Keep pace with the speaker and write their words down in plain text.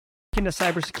into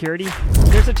cybersecurity?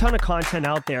 There's a ton of content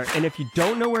out there, and if you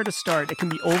don't know where to start, it can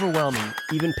be overwhelming,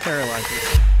 even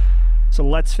paralyzing. So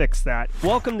let's fix that.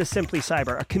 Welcome to Simply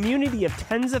Cyber, a community of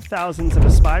tens of thousands of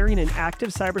aspiring and active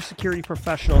cybersecurity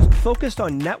professionals focused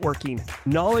on networking,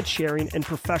 knowledge sharing, and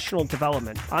professional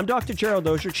development. I'm Dr. Gerald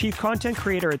Dozier, Chief Content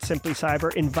Creator at Simply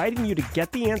Cyber, inviting you to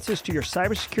get the answers to your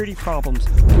cybersecurity problems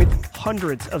with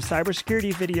hundreds of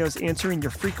cybersecurity videos answering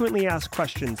your frequently asked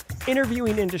questions,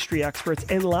 interviewing industry experts,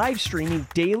 and live streaming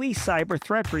daily cyber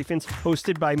threat briefings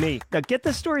hosted by me. Now get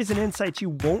the stories and insights you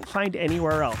won't find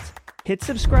anywhere else. Hit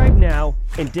subscribe now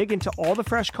and dig into all the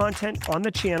fresh content on the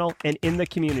channel and in the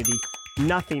community.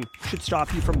 Nothing should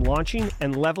stop you from launching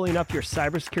and leveling up your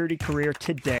cybersecurity career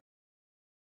today.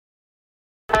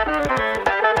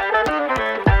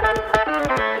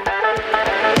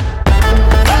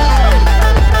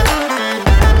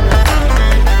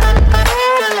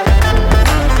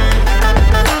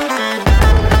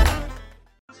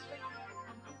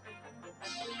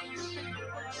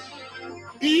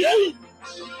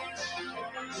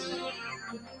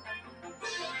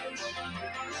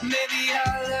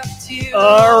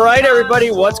 All right,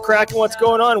 everybody, what's cracking? What's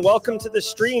going on? Welcome to the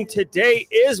stream. Today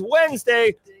is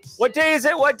Wednesday. What day is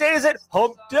it? What day is it?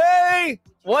 Hump Day.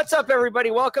 What's up,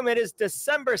 everybody? Welcome. It is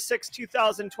December 6,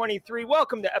 2023.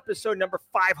 Welcome to episode number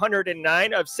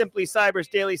 509 of Simply Cyber's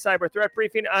Daily Cyber Threat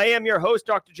Briefing. I am your host,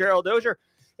 Dr. Gerald Dozier.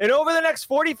 And over the next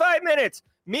 45 minutes,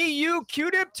 me, you,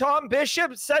 Q-Tip, Tom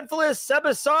Bishop, Senfilis,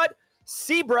 Sebasad,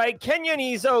 Seabright, Kenyon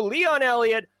Ezo, Leon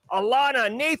Elliott,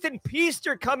 Alana, Nathan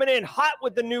Peaster coming in hot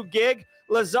with the new gig,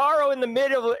 Lazaro in the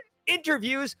middle of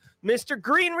interviews, Mr.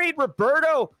 Greenreed,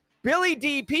 Roberto, Billy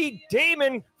DP,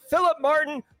 Damon, Philip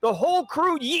Martin, the whole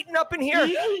crew yeeting up in here.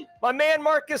 My man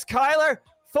Marcus Kyler,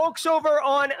 folks over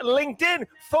on LinkedIn,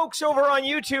 folks over on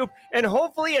YouTube, and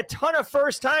hopefully a ton of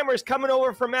first-timers coming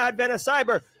over from Advent of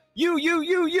Cyber. You,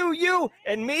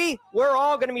 and me, we're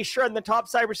all going to be shredding the top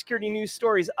cybersecurity news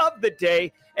stories of the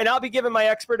day, and I'll be giving my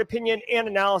expert opinion and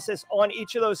analysis on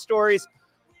each of those stories,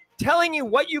 telling you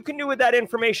what you can do with that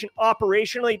information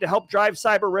operationally to help drive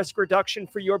cyber risk reduction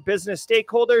for your business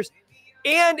stakeholders.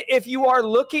 And if you are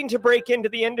looking to break into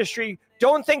the industry,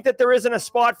 don't think that there isn't a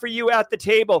spot for you at the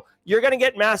table. You're going to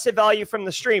get massive value from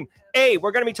the stream. A,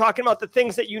 we're going to be talking about the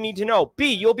things that you need to know.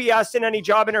 B, you'll be asked in any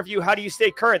job interview, how do you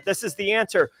stay current? This is the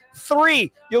answer.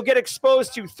 3, you'll get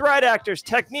exposed to threat actors,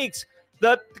 techniques,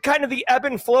 the kind of the ebb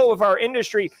and flow of our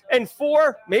industry. And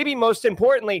 4, maybe most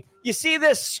importantly, you see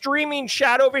this streaming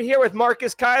chat over here with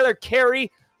Marcus Kyler,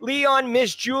 Carrie, Leon,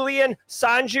 Miss Julian,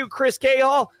 Sanju, Chris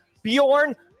Cahall,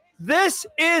 Bjorn. This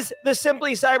is the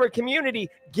Simply Cyber community.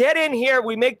 Get in here.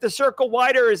 We make the circle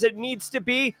wider as it needs to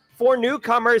be for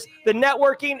newcomers. The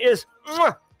networking is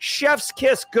chef's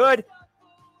kiss good.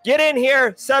 Get in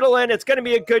here, settle in. It's going to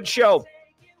be a good show.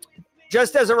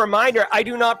 Just as a reminder, I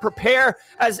do not prepare,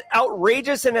 as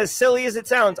outrageous and as silly as it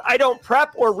sounds. I don't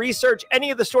prep or research any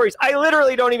of the stories. I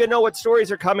literally don't even know what stories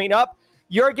are coming up.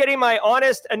 You're getting my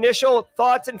honest initial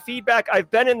thoughts and feedback. I've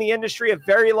been in the industry a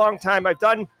very long time. I've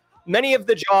done many of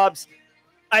the jobs.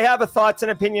 I have thoughts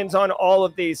and opinions on all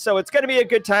of these. So it's going to be a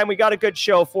good time. We got a good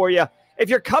show for you. If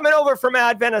you're coming over from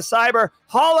Advent of Cyber,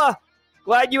 holla.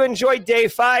 Glad you enjoyed day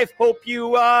 5. Hope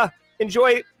you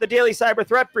enjoy the daily cyber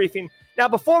threat briefing. Now,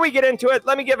 before we get into it,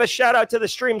 let me give a shout out to the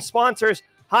stream sponsors.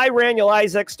 Hi, Raniel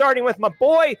Isaac, starting with my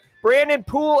boy, Brandon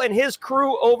Poole and his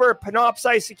crew over at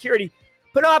Panoptcy Security.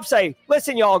 Panoptcy,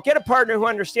 listen, y'all, get a partner who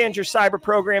understands your cyber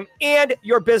program and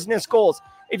your business goals.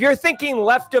 If you're thinking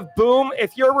left of boom,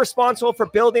 if you're responsible for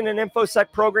building an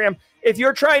InfoSec program, if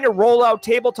you're trying to roll out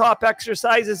tabletop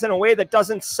exercises in a way that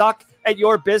doesn't suck at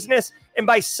your business, and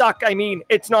by suck, I mean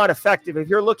it's not effective. If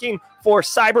you're looking for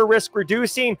cyber risk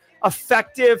reducing,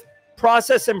 effective,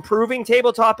 process improving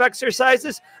tabletop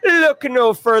exercises, look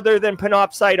no further than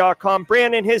panoptcy.com.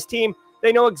 Brandon and his team,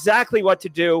 they know exactly what to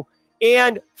do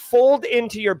and fold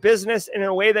into your business in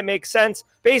a way that makes sense.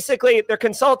 Basically, they're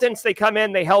consultants. They come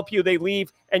in, they help you, they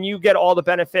leave, and you get all the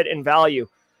benefit and value.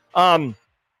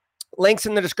 Links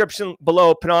in the description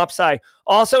below, Panoptcy.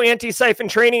 Also, Anti-Siphon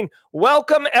Training.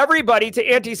 Welcome, everybody, to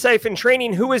Anti-Siphon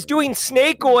Training, who is doing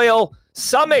Snake Oil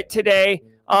Summit today.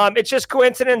 It's just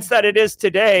coincidence that it is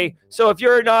today. So if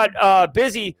you're not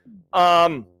busy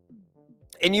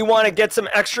and you want to get some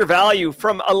extra value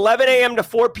from 11 a.m. to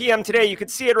 4 p.m. today, you can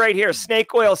see it right here.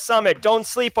 Snake Oil Summit. Don't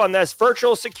sleep on this.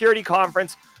 Virtual security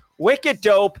conference. Wicked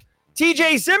dope.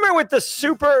 TJ Zimmer with the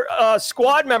super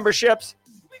squad memberships.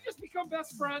 We just become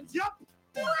best friends.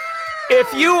 Yep.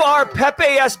 If you are Pepe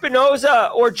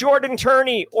Espinoza or Jordan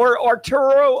Turney or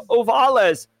Arturo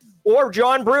Ovales or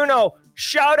John Bruno,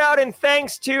 shout out and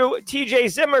thanks to TJ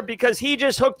Zimmer because he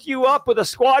just hooked you up with a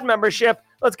squad membership.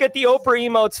 Let's get the Oprah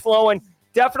emotes flowing.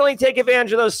 Definitely take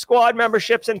advantage of those squad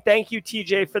memberships, and thank you,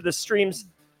 TJ, for the stream's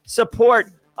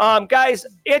support. Guys,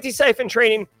 Anti-Siphon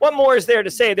Training, what more is there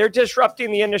to say? They're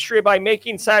disrupting the industry by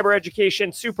making cyber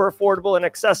education super affordable and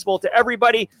accessible to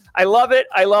everybody. I love it.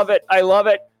 I love it. I love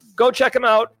it. Go check them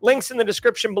out. Links in the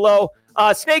description below.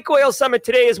 Snake Oil Summit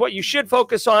today is what you should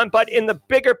focus on, but in the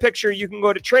bigger picture, you can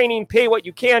go to training, pay what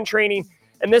you can training,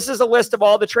 and this is a list of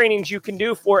all the trainings you can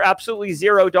do for absolutely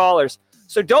 $0.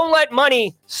 So don't let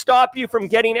money stop you from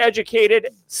getting educated,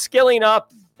 skilling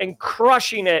up, and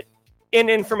crushing it in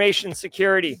information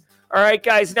security. All right,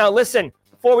 guys. Now, listen,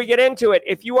 before we get into it,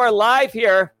 if you are live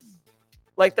here,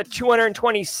 like the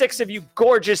 226 of you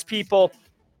gorgeous people,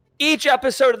 each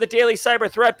episode of the Daily Cyber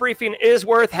Threat Briefing is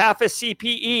worth half a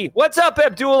CPE. What's up,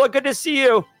 Abdullah? Good to see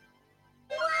you.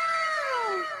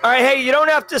 All right, hey, you don't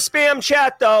have to spam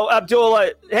chat, though,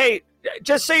 Abdullah. Hey,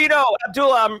 just so you know,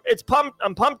 Abdullah,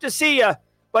 I'm pumped to see you,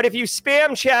 but if you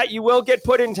spam chat, you will get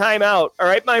put in timeout. All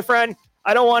right, my friend?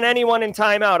 I don't want anyone in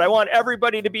timeout. I want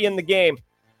everybody to be in the game.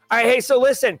 All right, hey, so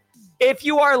listen, if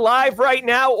you are live right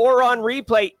now or on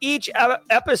replay, each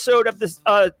episode of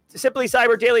the Simply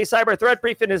Cyber Daily Cyber Threat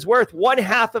Briefing is worth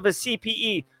 1/2 of a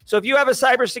CPE. So if you have a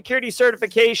cybersecurity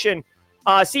certification,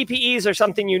 CPEs are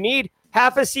something you need,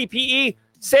 half a CPE.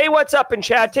 Say what's up in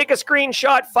chat. Take a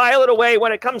screenshot, file it away.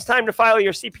 When it comes time to file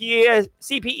your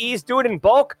CPEs, do it in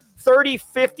bulk, 30,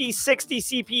 50, 60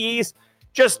 CPEs.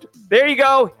 Just, there you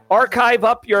go. Archive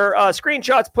up your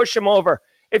screenshots, push them over.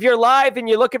 If you're live and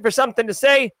you're looking for something to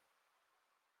say,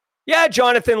 yeah,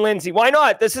 Jonathan Lindsay, why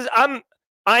not?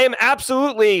 I am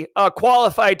absolutely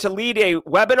qualified to lead a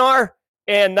webinar,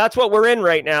 and that's what we're in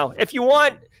right now. If you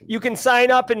want, you can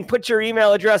sign up and put your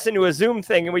email address into a Zoom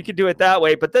thing, and we could do it that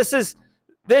way. But this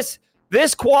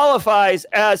qualifies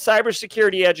as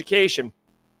cybersecurity education.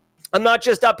 I'm not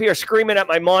just up here screaming at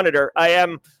my monitor. I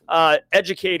am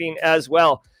educating as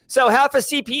well. So half a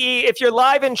CPE. If you're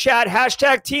live in chat,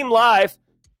 hashtag Team Live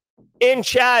in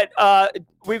chat.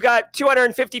 We've got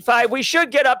 255. We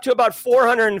should get up to about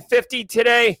 450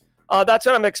 today. That's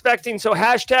what I'm expecting. So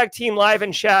hashtag Team Live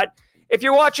in chat. If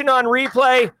you're watching on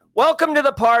replay, welcome to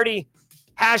the party.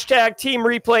 Hashtag Team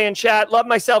Replay in chat. Love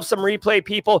myself some replay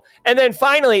people. And then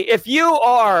finally, if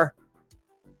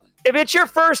it's your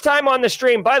first time on the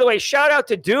stream, by the way, shout out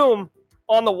to Doom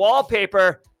on the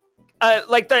wallpaper.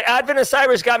 Like the Advent of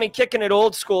Cyber's got me kicking it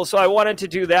old school, so I wanted to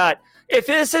do that. If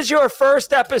this is your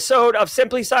first episode of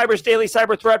Simply Cyber's Daily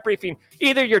Cyber Threat Briefing,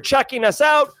 either you're checking us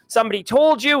out, somebody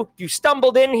told you, you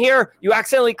stumbled in here, you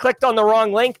accidentally clicked on the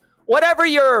wrong link, whatever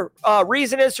your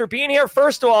reason is for being here,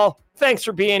 first of all, thanks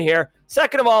for being here.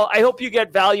 Second of all, I hope you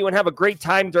get value and have a great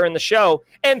time during the show.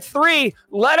 And 3,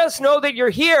 let us know that you're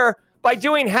here by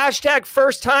doing hashtag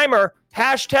first timer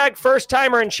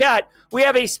in chat. We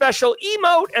have a special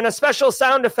emote and a special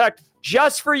sound effect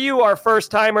just for you, our first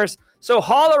timers. So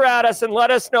holler at us and let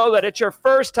us know that it's your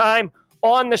first time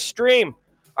on the stream.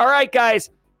 All right, guys,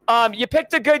 you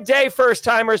picked a good day, first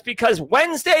timers, because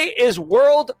Wednesday is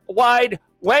Worldwide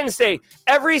Wednesday.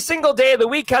 Every single day of the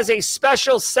week has a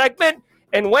special segment,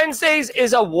 and Wednesdays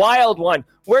is a wild one.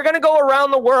 We're going to go around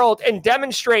the world and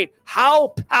demonstrate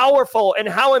how powerful and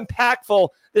how impactful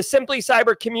the Simply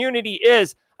Cyber community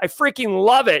is. I freaking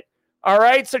love it. All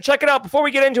right, so check it out. Before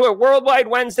we get into it, Worldwide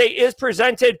Wednesday is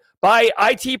presented by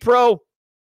IT Pro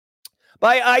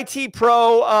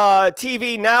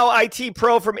TV, now IT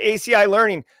Pro from ACI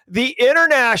Learning. The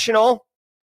international,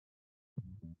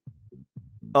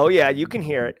 oh yeah, you can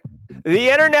hear it.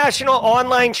 The international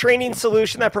online training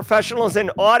solution that professionals in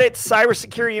audit,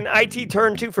 cybersecurity, and IT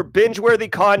turn to for binge-worthy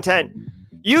content.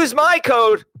 Use my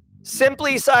code,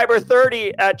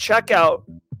 SimplyCyber30 at checkout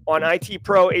on IT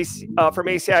Pro from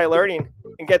ACI Learning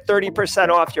and get 30%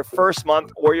 off your first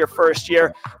month or your first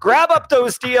year. Grab up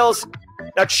those deals.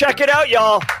 Now check it out,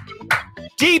 y'all.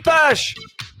 Deep Dash,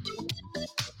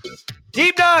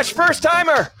 first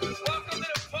timer.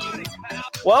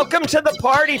 Welcome to the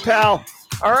party, pal.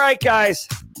 All right, guys.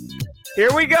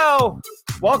 Here we go.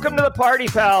 Welcome to the party,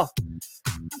 pal.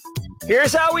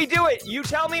 Here's how we do it. You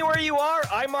tell me where you are.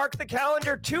 I mark the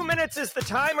calendar. 2 minutes is the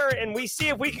timer, and we see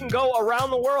if we can go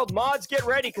around the world. Mods, get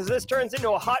ready, because this turns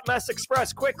into a hot mess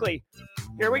express quickly.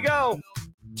 Here we go.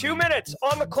 2 minutes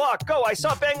on the clock. Go. I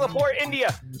saw Bangalore,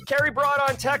 India. Kerry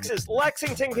Broadon, Texas.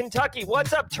 Lexington, Kentucky.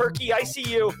 What's up, Turkey? I see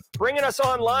you. Bringing us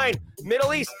online.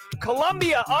 Middle East.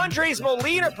 Colombia. Andres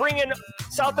Molina bringing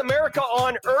South America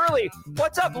on early.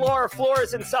 What's up, Laura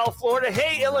Flores in South Florida?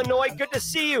 Hey, Illinois. Good to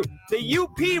see you. The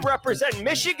UP represent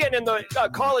Michigan in the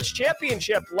college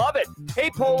championship. Love it. Hey,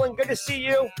 Poland. Good to see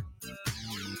you.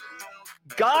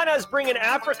 Ghana's bringing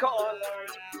Africa online.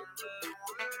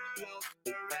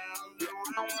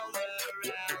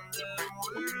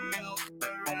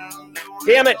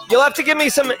 Damn it. You'll have to give me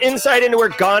some insight into where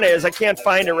Ghana is. I can't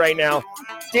find it right now.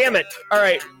 Damn it. All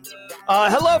right.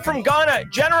 Hello from Ghana.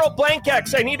 General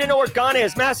Blankex. I need to know where Ghana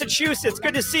is. Massachusetts.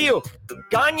 Good to see you.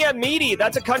 Ganya Meaty.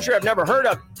 That's a country I've never heard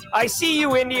of. I see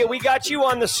you, India. We got you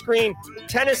on the screen.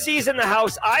 Tennessee's in the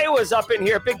house. Iowa's up in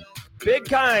here. Big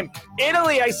time.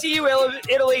 Italy. I see you,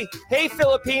 Italy. Hey,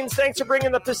 Philippines. Thanks for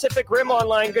bringing the Pacific Rim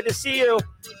online. Good to see you.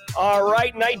 All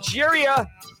right. Nigeria.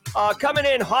 Coming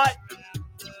in hot.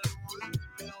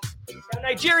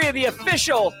 Nigeria, the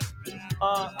official.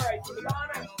 All right, so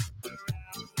Ghana.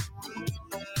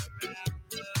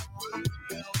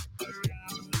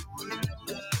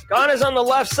 Ghana's on the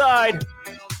left side.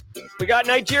 We got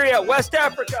Nigeria, West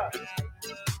Africa.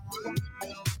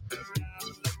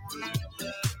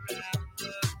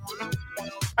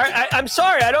 I'm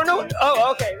sorry, I don't know.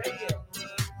 Oh, okay, thank you.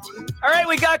 All right,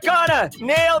 we got Ghana.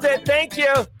 Nailed it. Thank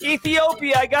you.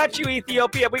 Ethiopia. I got you,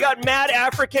 Ethiopia. We got mad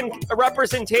African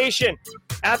representation.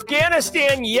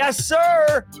 Afghanistan. Yes,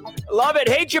 sir. Love it.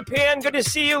 Hey, Japan. Good to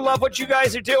see you. Love what you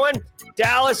guys are doing.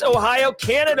 Dallas, Ohio,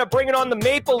 Canada, bringing on the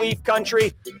Maple Leaf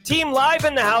country. Team Live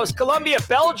in the house. Colombia,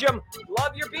 Belgium.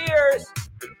 Love your beers.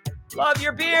 Love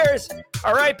your beers.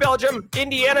 All right, Belgium.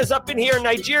 Indiana's up in here.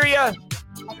 Nigeria.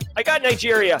 I got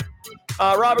Nigeria.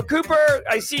 Robert Cooper,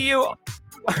 I see you.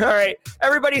 All right.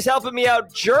 Everybody's helping me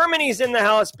out. Germany's in the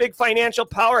house. Big financial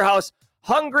powerhouse.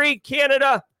 Hungary,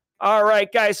 Canada. All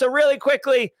right, guys. So really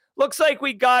quickly, looks like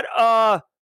we got,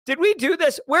 did we do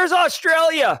this? Where's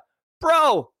Australia?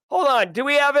 Bro, hold on. Do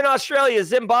we have in Australia?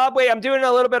 Zimbabwe. I'm doing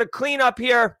a little bit of cleanup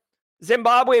here.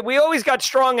 Zimbabwe. We always got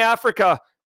strong Africa.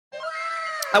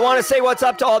 I want to say what's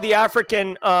up to all the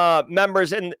African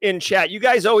members in chat. You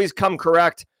guys always come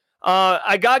correct.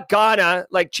 I got Ghana.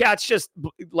 Like, chat's just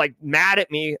like mad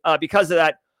at me because of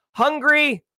that.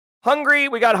 Hungary.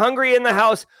 We got Hungary in the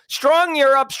house. Strong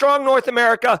Europe, strong North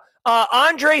America.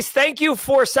 Andres, thank you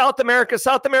for South America.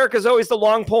 South America is always the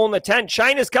long pole in the tent.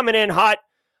 China's coming in hot.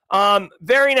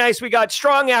 Very nice. We got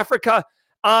strong Africa.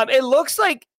 It looks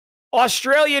like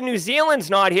Australia, New Zealand's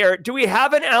not here. Do we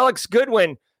have an Alex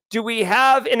Goodwin? Do we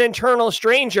have an internal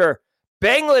stranger?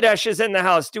 Bangladesh is in the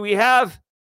house. Do we have...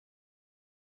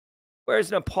 Where's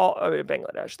Nepal? Oh,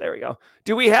 Bangladesh. There we go.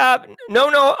 Do we have... No,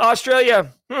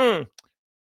 Australia.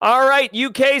 All right.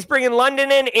 UK's bringing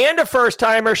London in and a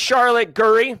first-timer, Charlotte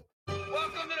Gurry.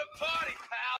 Welcome to the party,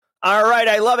 pal. All right.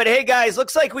 I love it. Hey, guys,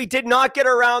 looks like we did not get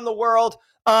around the world.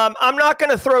 I'm not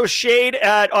going to throw shade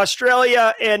at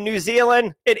Australia and New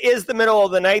Zealand. It is the middle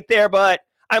of the night there, but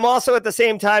I'm also at the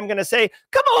same time going to say,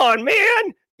 come on,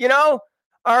 man. You know?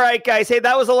 All right, guys. Hey,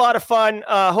 that was a lot of fun.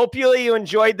 Hopefully you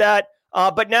enjoyed that.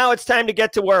 But now it's time to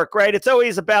get to work, right? It's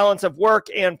always a balance of work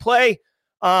and play.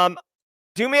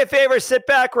 Do me a favor, sit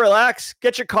back, relax,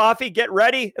 get your coffee, get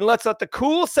ready, and let's let the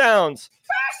cool sounds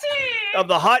of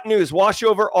the hot news wash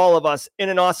over all of us in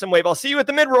an awesome wave. I'll see you at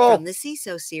the mid-roll. From the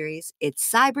CISO series, it's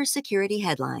cybersecurity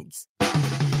headlines.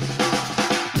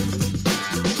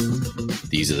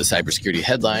 These are the cybersecurity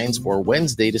headlines for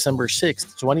Wednesday, December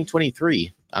 6th,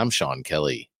 2023. I'm Sean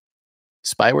Kelly.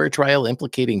 Spyware trial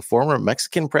implicating former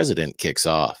Mexican president kicks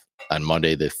off. On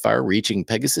Monday, the far-reaching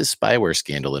Pegasus spyware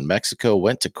scandal in Mexico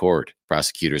went to court.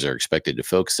 Prosecutors are expected to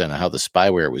focus on how the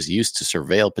spyware was used to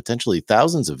surveil potentially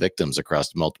thousands of victims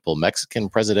across multiple Mexican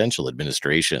presidential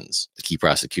administrations. The key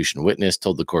prosecution witness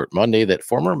told the court Monday that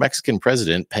former Mexican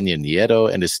President Peña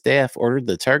Nieto and his staff ordered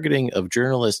the targeting of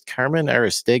journalist Carmen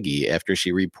Aristegui after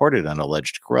she reported on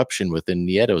alleged corruption within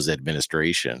Nieto's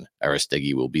administration.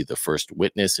 Aristegui will be the first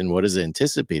witness in what is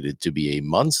anticipated to be a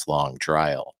months-long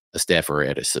trial. A staffer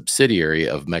at a subsidiary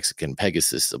of Mexican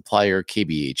Pegasus supplier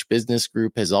KBH Business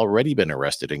Group has already been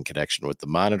arrested in connection with the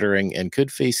monitoring and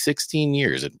could face 16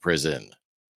 years in prison.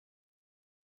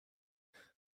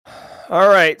 All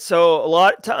right, so a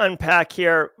lot to unpack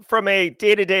here. From a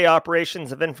day-to-day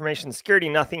operations of information security,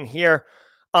 nothing here.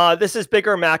 This is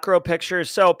bigger macro pictures.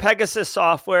 So Pegasus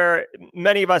software,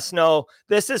 many of us know,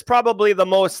 this is probably the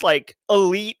most like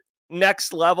elite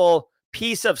next level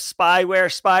piece of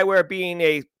spyware being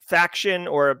a faction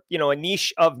or, a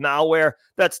niche of malware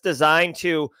that's designed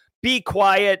to be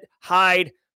quiet,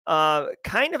 hide,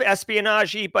 kind of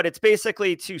espionage, but it's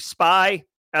basically to spy,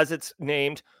 as it's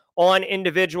named, on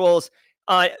individuals.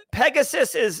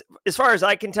 Pegasus is, as far as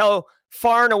I can tell,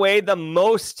 far and away the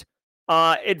most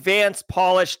advanced,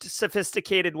 polished,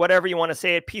 sophisticated, whatever you want to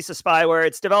say it, piece of spyware.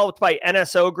 It's developed by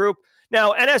NSO Group.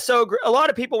 Now, NSO Group, a lot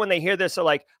of people when they hear this are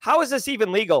like, how is this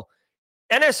even legal?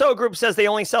 NSO Group says they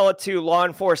only sell it to law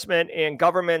enforcement and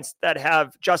governments that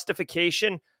have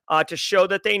justification to show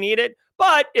that they need it.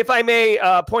 But if I may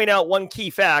point out one key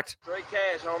fact. Straight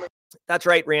cash, homie. That's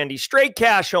right, Randy. Straight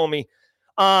cash, homie.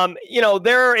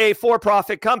 They're a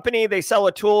for-profit company. They sell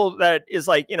a tool that is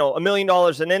like, $1 million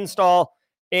an install.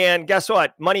 And guess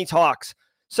what? Money talks.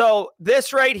 So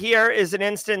this right here is an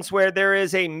instance where there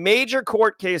is a major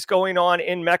court case going on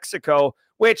in Mexico,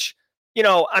 which,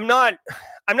 I'm not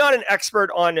an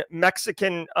expert on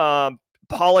Mexican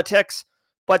politics,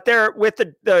 but they're with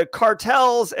the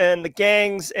cartels and the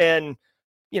gangs and,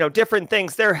 different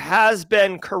things. There has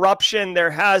been corruption.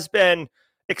 There has been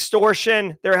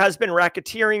extortion. There has been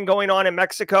racketeering going on in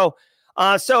Mexico.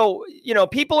 So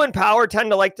people in power tend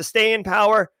to like to stay in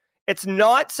power. It's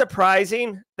not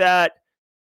surprising that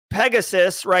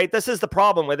Pegasus, right? This is the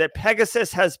problem with it.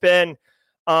 Pegasus has been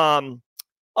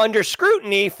under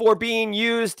scrutiny for being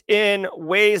used in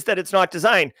ways that it's not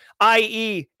designed,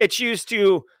 i.e. it's used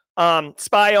to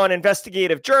spy on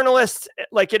investigative journalists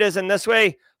like it is in this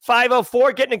way.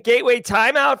 504 getting a gateway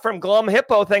timeout from Glum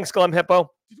Hippo. Thanks, Glum Hippo.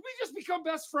 Did we just become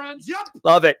best friends? Yep.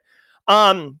 Love it.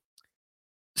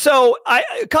 So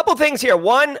a couple things here.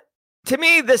 One, to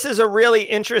me, this is a really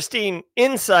interesting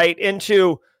insight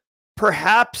into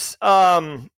perhaps,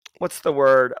 what's the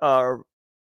word?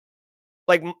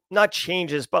 Like not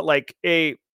changes, but like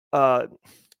a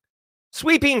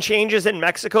sweeping changes in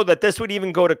Mexico that this would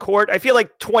even go to court. I feel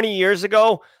like 20 years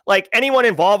ago, like anyone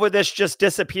involved with this just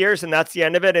disappears and that's the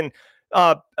end of it. And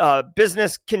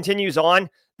business continues on.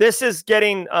 This is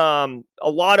getting a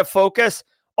lot of focus.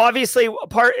 Obviously,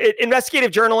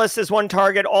 investigative journalists is one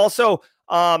target. Also,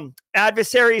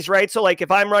 adversaries, right? So like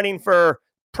if I'm running for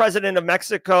president of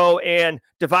Mexico and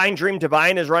Divine Dream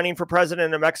Divine is running for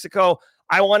president of Mexico,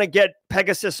 I want to get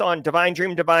Pegasus on Divine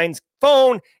Dream Divine's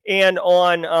phone and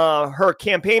on her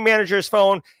campaign manager's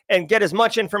phone and get as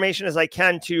much information as I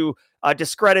can to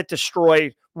discredit,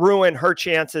 destroy, ruin her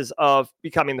chances of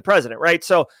becoming the president, right?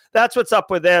 So that's what's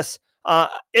up with this.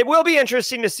 It will be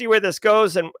interesting to see where this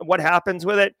goes and what happens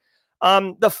with it.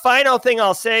 The final thing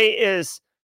I'll say is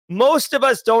most of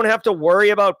us don't have to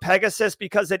worry about Pegasus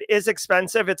because it is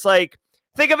expensive. It's like,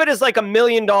 think of it as like $1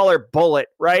 million bullet,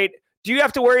 right? Do you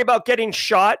have to worry about getting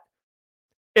shot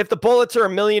if the bullets are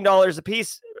 $1 million a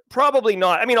piece? Probably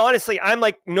not. I mean, honestly, I'm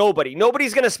like nobody.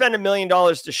 Nobody's going to spend $1 million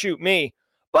to shoot me.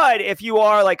 But if you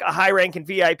are like a high-ranking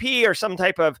VIP or some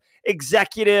type of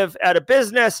executive at a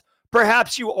business,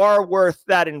 perhaps you are worth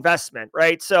that investment,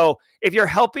 right? So if you're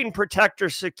helping protect or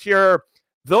secure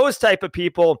those type of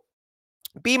people,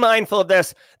 be mindful of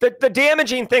this. The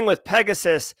damaging thing with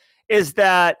Pegasus is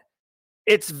that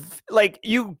it's like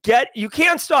you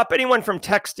can't stop anyone from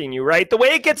texting you, right? The way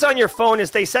it gets on your phone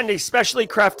is they send a specially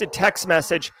crafted text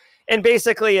message, and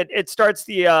basically it starts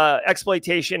the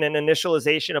exploitation and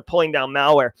initialization of pulling down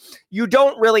malware. You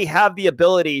don't really have the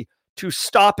ability to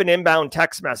stop an inbound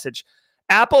text message.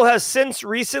 Apple has since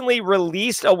recently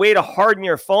released a way to harden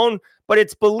your phone, but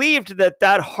it's believed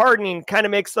that hardening kind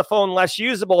of makes the phone less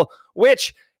usable,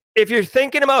 which if you're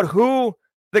thinking about who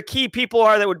the key people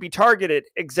are that would be targeted,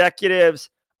 executives,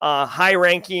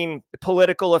 high-ranking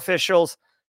political officials,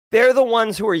 they're the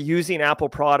ones who are using Apple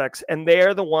products, and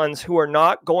they're the ones who are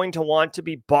not going to want to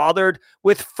be bothered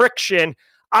with friction.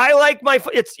 I like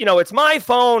it's my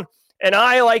phone, and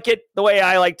I like it the way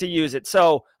I like to use it.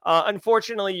 So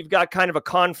unfortunately, you've got kind of a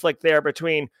conflict there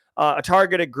between a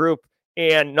targeted group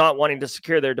and not wanting to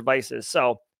secure their devices.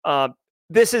 So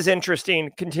this is interesting.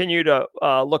 Continue to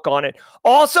look on it.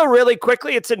 Also, really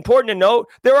quickly, it's important to note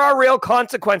there are real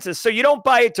consequences. So you don't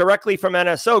buy it directly from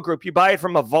NSO Group. You buy it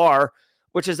from a VAR,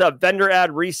 which is a vendor ad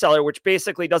reseller, which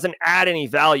basically doesn't add any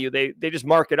value. They just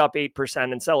mark it up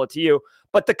 8% and sell it to you.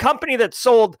 But the company that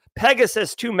sold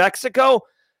Pegasus to Mexico,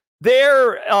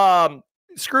 they're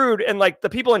screwed. And like the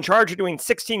people in charge are doing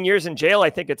 16 years in jail, I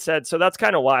think it said. So that's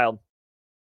kind of wild.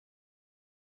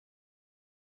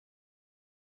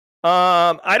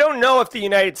 I don't know if the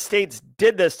United States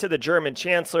did this to the German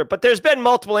chancellor, but there's been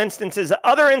multiple instances.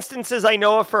 Other instances I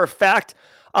know of for a fact.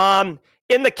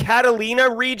 In the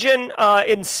Catalina region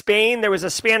in Spain, there was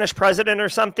a Spanish president or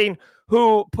something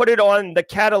who put it on the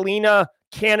Catalina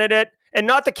candidate and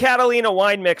not the Catalina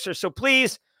wine mixer. So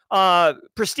please,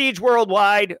 Prestige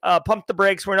Worldwide, pump the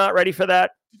brakes. We're not ready for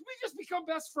that. Did we just become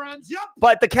best friends? Yep.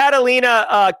 But the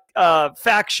Catalina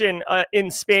faction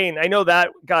in Spain, I know that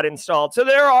got installed. So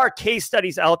there are case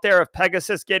studies out there of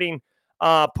Pegasus getting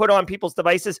put on people's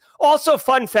devices. Also,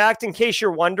 fun fact, in case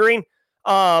you're wondering,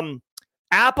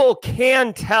 Apple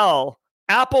can tell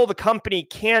Apple, the company,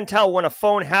 can tell when a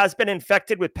phone has been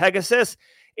infected with Pegasus.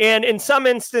 And in some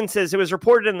instances, it was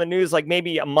reported in the news like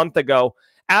maybe a month ago,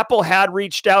 Apple had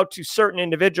reached out to certain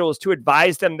individuals to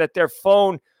advise them that their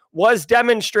phone was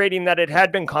demonstrating that it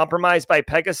had been compromised by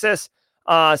Pegasus.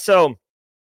 So,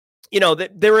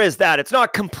 there is that. It's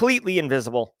not completely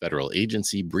invisible. Federal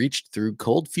agency breached through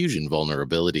Cold Fusion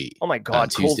vulnerability. Oh my God. On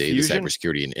Tuesday, the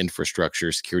Cybersecurity and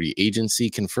Infrastructure Security Agency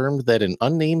confirmed that an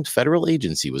unnamed federal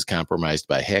agency was compromised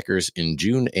by hackers in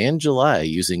June and July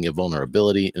using a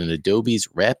vulnerability in Adobe's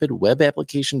rapid web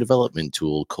application development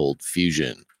tool, Cold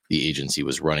Fusion. The agency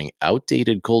was running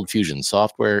outdated Cold Fusion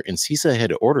software, and CISA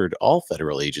had ordered all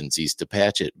federal agencies to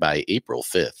patch it by April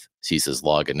 5th. CISA's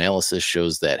log analysis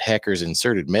shows that hackers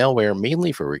inserted malware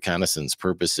mainly for reconnaissance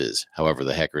purposes. However,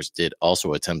 the hackers did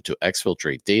also attempt to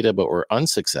exfiltrate data, but were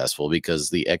unsuccessful because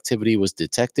the activity was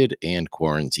detected and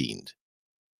quarantined.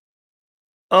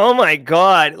 Oh my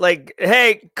God. Like,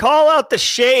 hey, call out the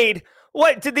shade.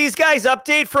 What, did these guys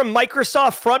update from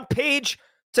Microsoft front page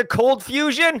to Cold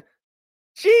Fusion?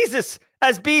 Jesus,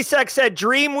 as BSEC said,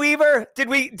 Dreamweaver. Did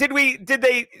they,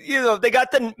 they got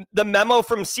the memo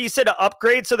from CISA to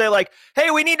upgrade. So they're like,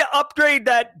 hey, we need to upgrade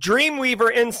that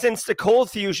Dreamweaver instance to Cold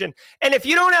Fusion. And if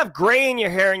you don't have gray in your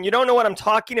hair and you don't know what I'm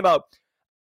talking about,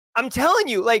 I'm telling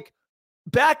you, like,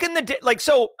 back in the day, like,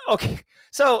 okay.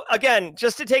 So again,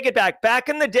 just to take it back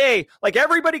in the day, like,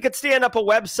 everybody could stand up a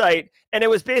website and it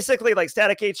was basically like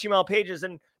static HTML pages.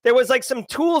 And there was like some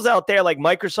tools out there like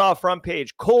Microsoft Front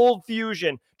Page, Cold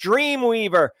Fusion,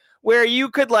 Dreamweaver, where you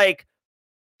could like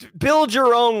build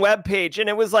your own web page. And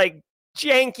it was like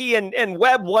janky and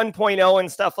Web 1.0 and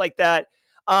stuff like that.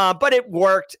 But it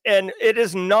worked. And it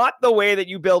is not the way that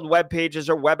you build web pages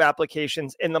or web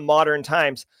applications in the modern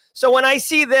times. So when I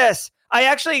see this, I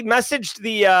actually messaged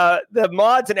the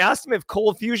mods and asked them if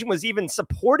Cold Fusion was even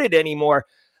supported anymore.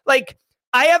 Like,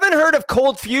 I haven't heard of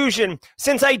Cold Fusion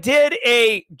since I did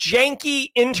a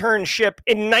janky internship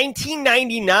in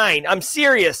 1999. I'm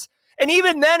serious. And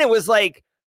even then it was like,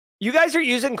 you guys are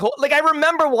using Cold. Like, I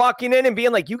remember walking in and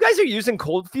being like, you guys are using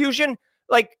Cold Fusion?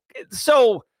 Like,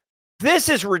 so this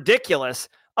is ridiculous.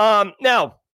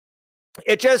 Now,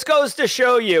 it just goes to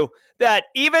show you that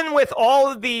even with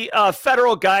all of the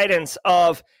federal guidance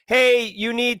of, hey,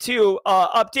 you need to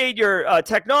update your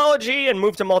technology and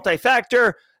move to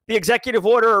multi-factor, the executive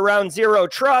order around zero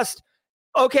trust,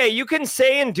 okay, you can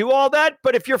say and do all that,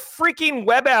 but if your freaking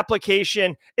web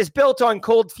application is built on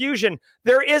Cold Fusion,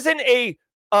 there isn't a,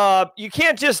 you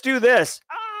can't just do this.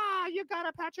 You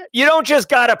gotta patch it. You don't just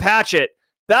gotta patch it.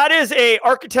 That is a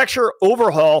architecture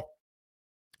overhaul.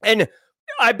 And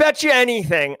I bet you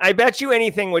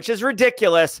anything, which is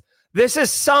ridiculous, this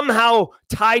is somehow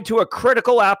tied to a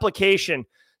critical application.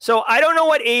 So I don't know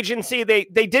what agency, they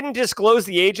didn't disclose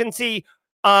the agency.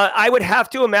 I would have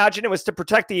to imagine it was to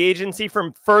protect the agency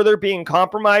from further being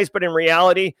compromised, but in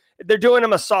reality, they're doing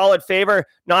them a solid favor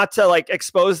not to like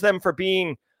expose them for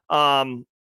being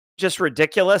just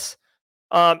ridiculous.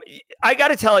 I got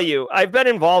to tell you, I've been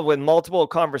involved with multiple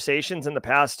conversations in the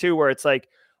past too, where it's like,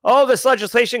 oh, this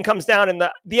legislation comes down and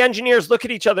the engineers look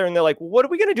at each other and they're like, what are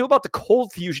we going to do about the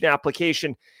Cold Fusion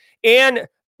application? And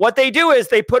what they do is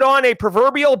they put on a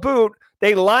proverbial boot,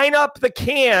 they line up the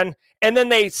can, and then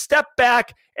they step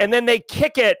back and then they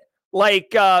kick it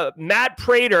like Matt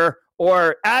Prater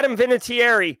or Adam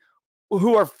Vinatieri,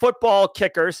 who are football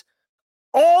kickers,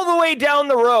 all the way down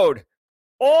the road.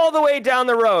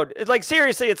 It's like,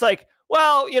 seriously, it's like,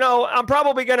 well,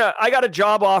 I got a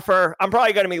job offer. I'm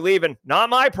probably going to be leaving. Not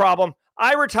my problem.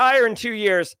 I retire in 2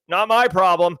 years. Not my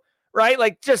problem. Right?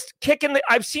 Like, just kicking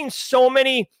I've seen so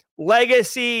many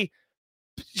legacy,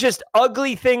 just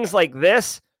ugly things like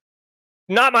this.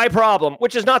 Not my problem,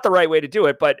 which is not the right way to do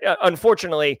it. But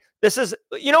unfortunately, this is,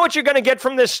 what you're going to get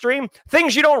from this stream?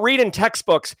 Things you don't read in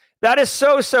textbooks. That is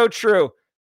so, so true.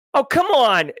 Oh, come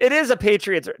on. It is a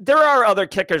Patriots. There are other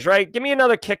kickers, right? Give me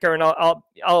another kicker and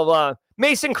I'll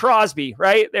Mason Crosby,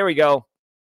 right? There we go.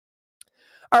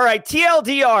 All right.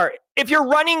 TLDR. If you're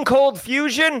running Cold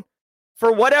Fusion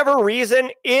for whatever reason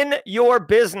in your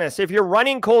business, if you're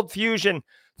running Cold Fusion,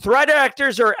 threat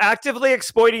actors are actively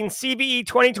exploiting CVE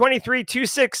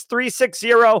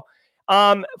 2023-26360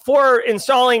 for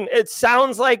installing, it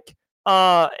sounds like,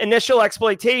 initial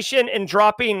exploitation and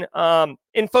dropping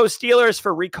info stealers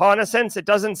for reconnaissance. It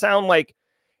doesn't sound like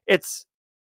it's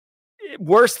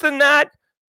worse than that.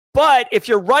 But if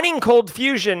you're running Cold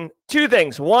Fusion, two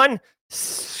things. One,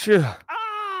 you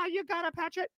gotta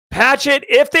patch it. Patch it.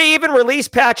 If they even release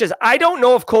patches, I don't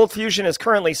know if Cold Fusion is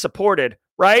currently supported,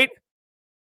 right?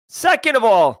 Second of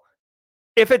all,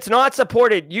 if it's not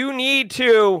supported, you need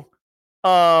to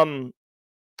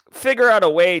figure out a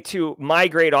way to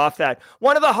migrate off that.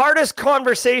 One of the hardest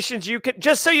conversations you could,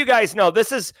 just so you guys know,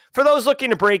 this is for those looking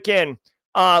to break in,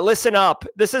 listen up.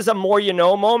 This is a more you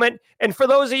know moment. And for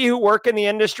those of you who work in the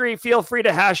industry, feel free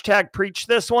to hashtag preach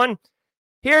this one.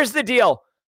 Here's the deal.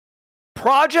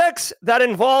 Projects that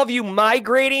involve you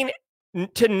migrating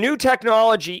to new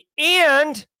technology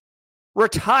and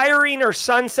retiring or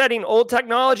sunsetting old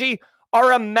technology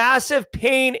are a massive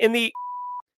pain in the,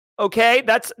 okay?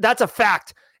 That's a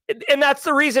fact. And that's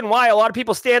the reason why a lot of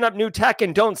people stand up new tech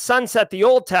and don't sunset the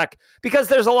old tech, because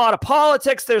there's a lot of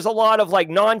politics. There's a lot of like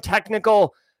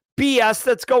non-technical BS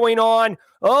that's going on.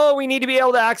 Oh, we need to be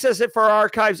able to access it for our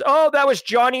archives. Oh, that was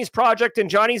Johnny's project and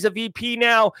Johnny's a VP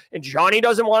now and Johnny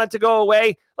doesn't want it to go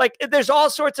away. Like there's all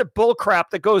sorts of bull crap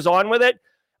that goes on with it.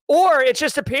 Or it's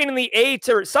just a pain in the A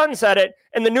to sunset it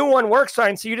and the new one works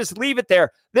fine, so you just leave it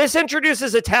there. This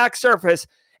introduces attack surface.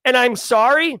 And I'm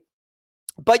sorry,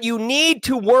 but you need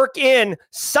to work in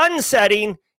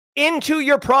sunsetting into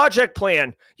your project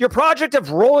plan. Your project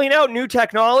of rolling out new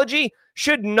technology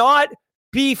should not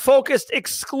be focused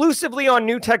exclusively on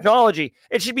new technology.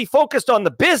 It should be focused on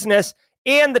the business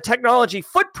and the technology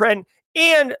footprint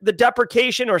and the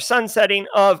deprecation or sunsetting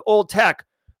of old tech.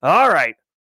 All right.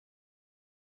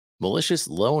 Malicious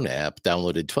loan app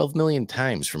downloaded 12 million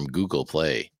times from Google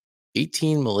Play.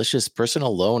 18 malicious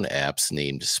personal loan apps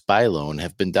named SpyLoan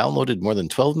have been downloaded more than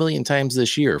 12 million times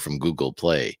this year from Google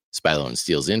Play. SpyLoan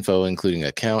steals info, including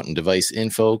account and device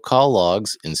info, call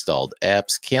logs, installed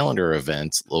apps, calendar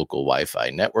events, local Wi-Fi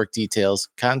network details,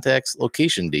 contacts,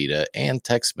 location data, and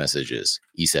text messages.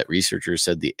 ESET researchers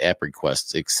said the app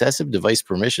requests excessive device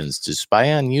permissions to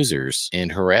spy on users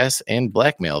and harass and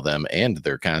blackmail them and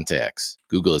their contacts.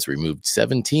 Google has removed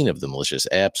 17 of the malicious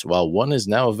apps, while one is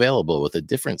now available with a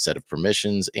different set of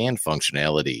permissions and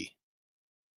functionality.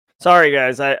 Sorry,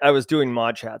 guys. I was doing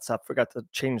mod chat stuff. Forgot to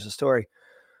change the story.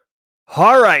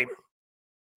 All right.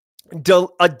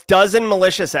 A dozen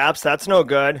malicious apps. That's no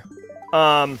good.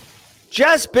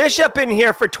 Jess Bishop in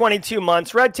here for 22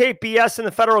 months. Red tape BS in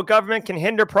the federal government can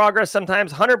hinder progress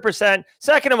sometimes 100%.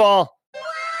 Second of all,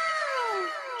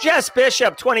 Jess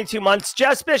Bishop, 22 months.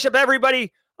 Jess Bishop,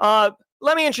 everybody,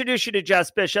 let me introduce you to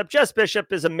Jess Bishop. Jess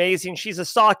Bishop is amazing. She's a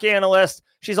SOC analyst.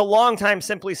 She's a longtime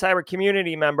Simply Cyber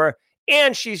community member,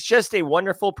 and she's just a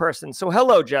wonderful person. So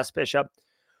hello, Jess Bishop.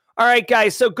 All right,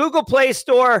 guys. So Google Play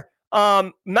Store,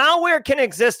 malware can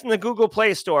exist in the Google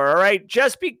Play Store. All right.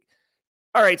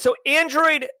 All right. So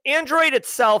Android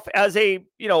itself as a,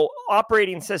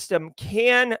 operating system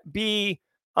can be,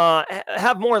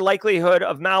 have more likelihood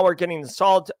of malware getting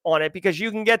installed on it, because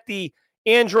you can get the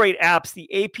Android apps, the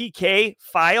APK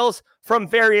files from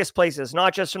various places,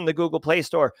 not just from the Google Play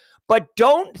Store. But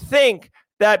don't think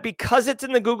that because it's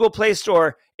in the Google Play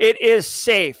Store, it is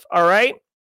safe. All right.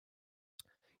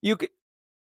 You could,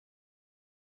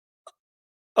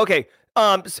 okay.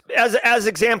 As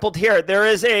exampled here, there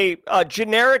is a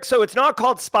generic, so it's not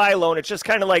called SpyLoan. It's just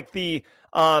kind of like the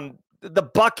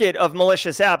bucket of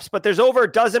malicious apps. But there's over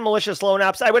a dozen malicious loan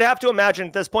apps. I would have to imagine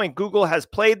at this point Google has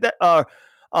played that,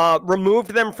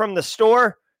 removed them from the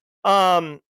store.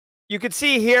 You can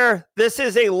see here, this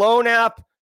is a loan app.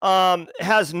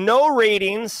 Has no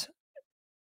ratings.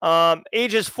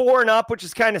 Ages 4 and up, which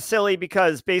is kind of silly,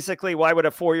 because basically, why would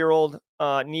a 4-year-old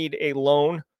need a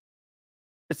loan?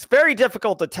 It's very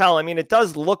difficult to tell. I mean, it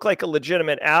does look like a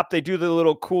legitimate app. They do the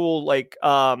little cool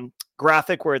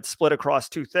graphic where it's split across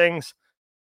two things.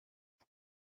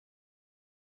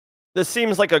 This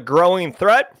seems like a growing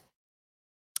threat.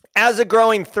 As a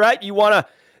growing threat, you want to,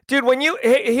 dude, when you,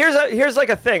 here's like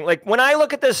a thing. Like when I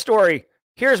look at this story,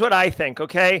 here's what I think.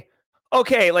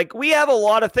 Okay, like we have a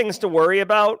lot of things to worry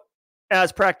about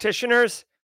as practitioners,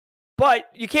 but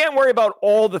you can't worry about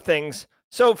all the things.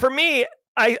 So for me,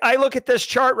 I look at this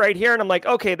chart right here and I'm like,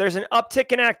 okay, there's an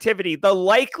uptick in activity. The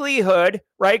likelihood,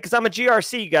 right? Because I'm a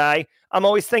GRC guy. I'm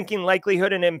always thinking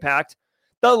likelihood and impact.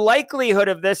 The likelihood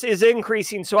of this is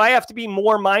increasing, so I have to be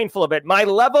more mindful of it. My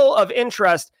level of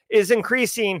interest is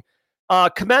increasing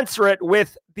commensurate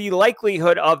with the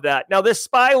likelihood of that. Now, this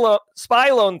spy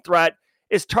loan threat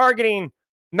is targeting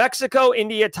Mexico,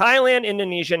 India, Thailand,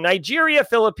 Indonesia, Nigeria,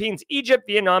 Philippines, Egypt,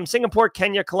 Vietnam, Singapore,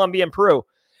 Kenya, Colombia, and Peru.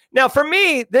 Now, for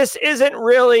me, this isn't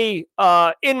really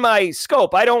in my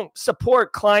scope. I don't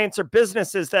support clients or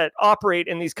businesses that operate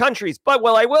in these countries. But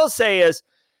what I will say is,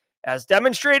 as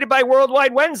demonstrated by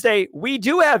Worldwide Wednesday, we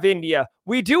do have India.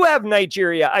 We do have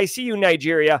Nigeria. I see you,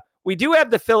 Nigeria. We do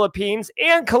have the Philippines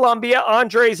and Colombia.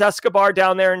 Andres Escobar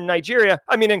down there in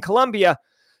in Colombia.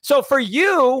 So for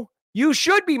you, you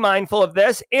should be mindful of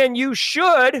this, and you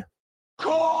should.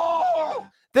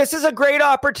 This is a great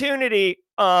opportunity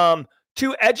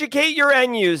to educate your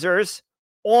end users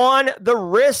on the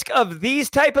risk of these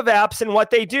type of apps and what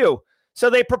they do. So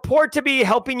they purport to be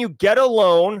helping you get a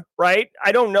loan, right?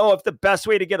 I don't know if the best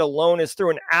way to get a loan is through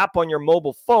an app on your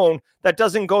mobile phone that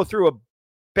doesn't go through a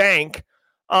bank.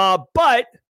 But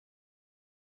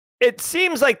it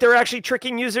seems like they're actually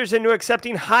tricking users into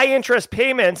accepting high interest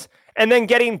payments and then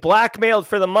getting blackmailed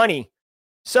for the money.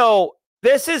 So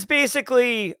this is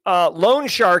basically loan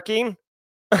sharking.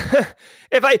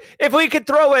 If we could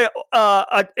throw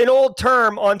an old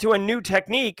term onto a new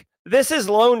technique, this is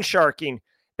loan sharking.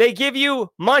 They give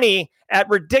you money at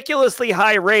ridiculously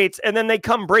high rates, and then they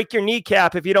come break your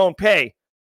kneecap if you don't pay.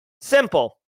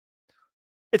 Simple.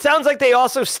 It sounds like they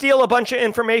also steal a bunch of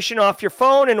information off your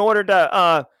phone in order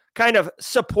to kind of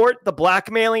support the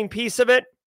blackmailing piece of it.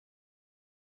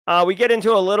 We get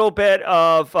into a little bit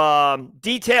of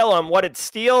detail on what it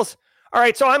steals. All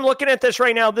right, so I'm looking at this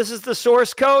right now. This is the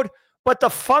source code, but the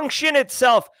function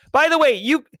itself. By the way,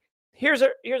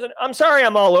 I'm sorry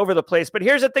I'm all over the place, but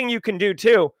here's a thing you can do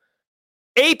too.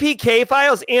 APK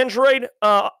files, Android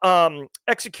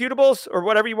executables, or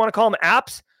whatever you want to call them,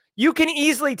 apps. You can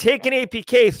easily take an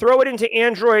APK, throw it into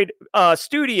Android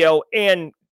Studio,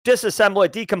 and disassemble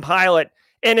it, decompile it,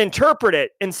 and interpret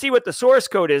it and see what the source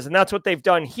code is. And that's what they've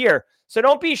done here. So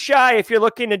don't be shy if you're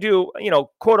looking to do,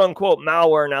 quote unquote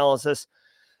malware analysis.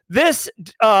 This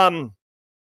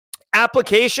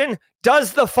application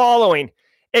does the following.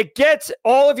 It gets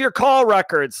all of your call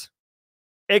records.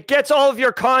 It gets all of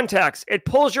your contacts. It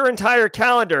pulls your entire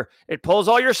calendar. It pulls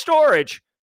all your storage.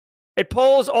 It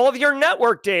pulls all of your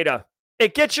network data.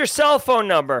 It gets your cell phone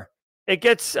number. It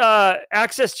gets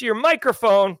access to your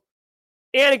microphone,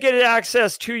 and it gets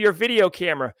access to your video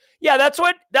camera. Yeah, that's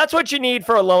what you need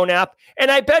for a loan app.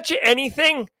 And I bet you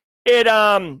anything, it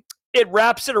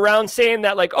wraps it around saying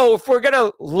that, like, oh, if we're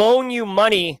gonna loan you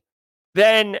money,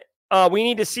 then we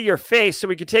need to see your face so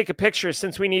we could take a picture,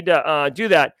 since we need to do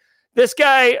that. This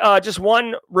guy, just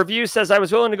one review, says, I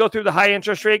was willing to go through the high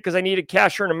interest rate because I needed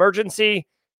cash for an emergency.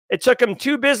 It took him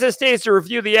 2 business days to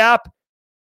review the app,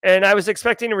 and I was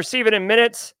expecting to receive it in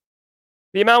minutes.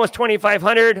 The amount was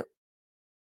 $2,500.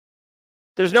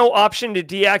 There's no option to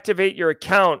deactivate your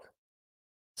account.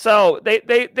 So they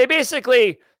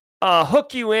basically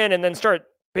hook you in and then start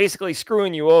basically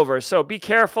screwing you over. So be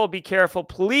careful,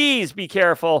 please be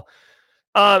careful.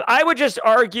 I would just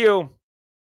argue.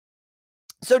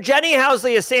 So Jenny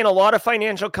Housley is saying a lot of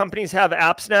financial companies have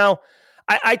apps now.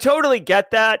 I totally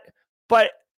get that.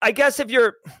 But I guess if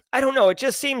I don't know, it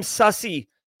just seems sussy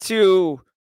to,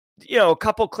 a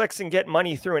couple clicks and get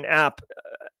money through an app.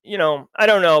 I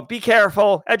don't know. Be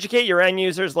careful. Educate your end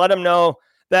users. Let them know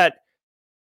that,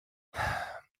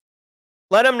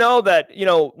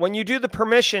 when you do the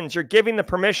permissions, you're giving the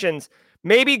permissions.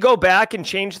 Maybe go back and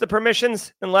change the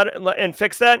permissions and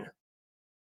fix that.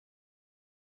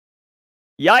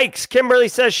 Yikes. Kimberly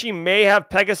says she may have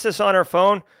Pegasus on her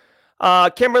phone.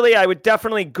 Kimberly, I would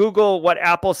definitely Google what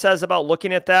Apple says about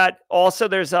looking at that. Also,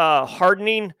 there's a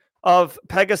hardening of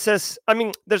Pegasus. I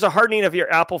mean, there's a hardening of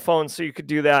your Apple phone, so you could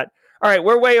do that. All right,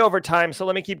 we're way over time, so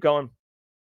let me keep going.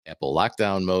 Apple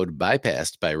lockdown mode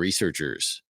bypassed by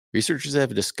researchers. Researchers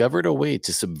have discovered a way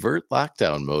to subvert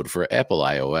lockdown mode for Apple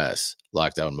iOS.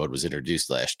 Lockdown mode was introduced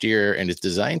last year, and it's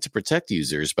designed to protect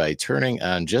users by turning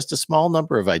on just a small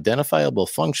number of identifiable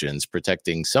functions,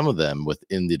 protecting some of them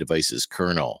within the device's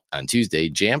kernel. On Tuesday,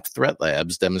 Jamf Threat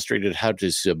Labs demonstrated how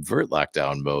to subvert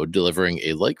lockdown mode, delivering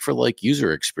a like-for-like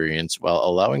user experience while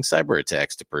allowing cyber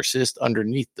attacks to persist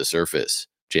underneath the surface.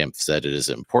 Jamf said it is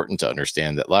important to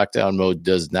understand that lockdown mode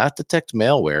does not detect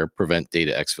malware, prevent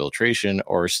data exfiltration,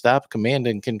 or stop command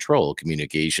and control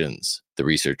communications. The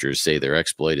researchers say their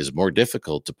exploit is more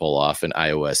difficult to pull off in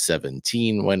iOS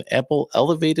 17 when Apple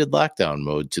elevated lockdown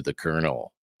mode to the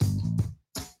kernel.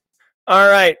 All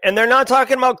right, and they're not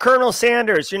talking about Colonel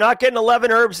Sanders. You're not getting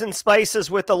 11 herbs and spices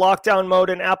with the lockdown mode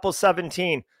in Apple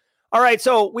 17. All right,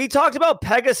 so we talked about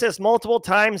Pegasus multiple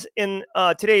times in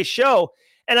today's show.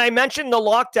 And I mentioned the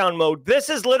lockdown mode. This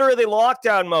is literally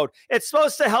lockdown mode. It's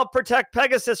supposed to help protect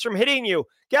Pegasus from hitting you.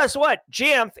 Guess what?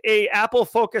 Jamf, a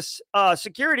Apple-focused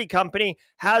security company,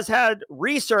 has had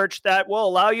research that will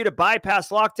allow you to bypass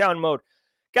lockdown mode.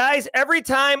 Guys, every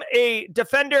time a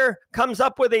defender comes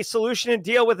up with a solution to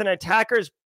deal with an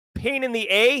attacker's pain in the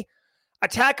A,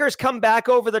 attackers come back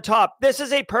over the top. This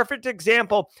is a perfect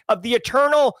example of the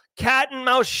eternal cat and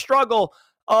mouse struggle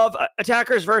of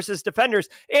attackers versus defenders,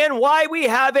 and why we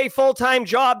have a full-time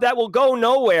job that will go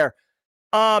nowhere.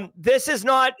 This is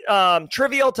not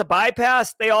trivial to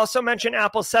bypass. They also mention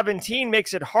Apple 17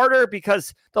 makes it harder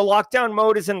because the lockdown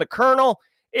mode is in the kernel.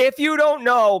 If you don't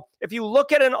know, if you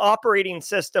look at an operating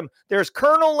system, there's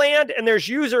kernel land and there's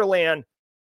user land.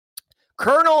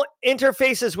 Kernel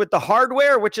interfaces with the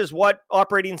hardware, which is what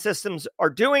operating systems are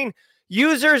doing.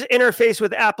 Users interface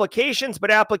with applications,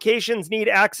 but applications need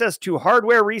access to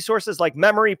hardware resources like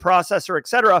memory, processor,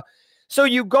 etc. So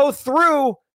you go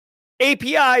through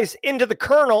APIs into the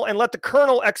kernel and let the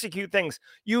kernel execute things.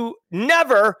 You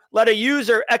never let a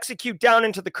user execute down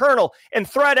into the kernel. And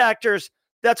threat actors,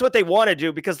 that's what they want to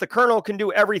do because the kernel can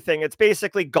do everything. It's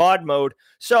basically God mode.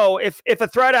 So if a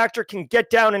threat actor can get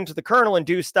down into the kernel and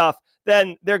do stuff,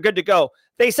 then they're good to go.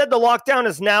 They said the lockdown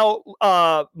is now,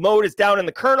 mode is down in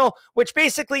the kernel, which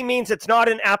basically means it's not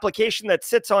an application that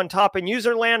sits on top in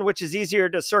user land, which is easier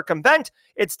to circumvent.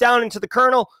 It's down into the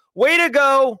kernel. Way to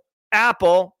go,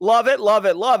 Apple. Love it, love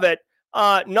it, love it.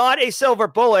 Not a silver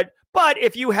bullet, but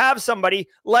if you have somebody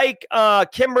like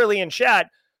Kimberly in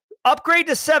chat, upgrade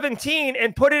to 17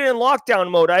 and put it in lockdown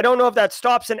mode. I don't know if that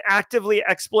stops an actively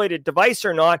exploited device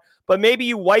or not, but maybe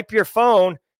you wipe your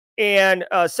phone and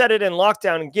set it in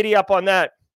lockdown and giddy up on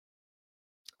that.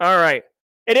 All right.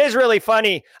 It is really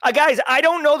funny. Guys, I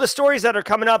don't know the stories that are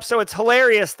coming up, so it's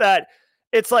hilarious that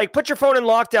it's like, put your phone in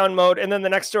lockdown mode, and then the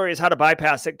next story is how to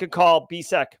bypass it. Good call,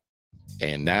 BSEC.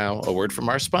 And now, a word from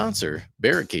our sponsor,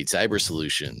 Barricade Cyber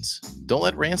Solutions. Don't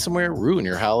let ransomware ruin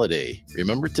your holiday.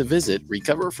 Remember to visit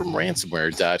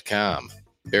recoverfromransomware.com.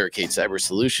 Barricade Cyber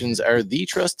Solutions are the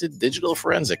trusted digital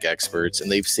forensic experts,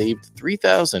 and they've saved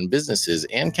 3,000 businesses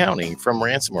and counting from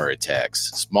ransomware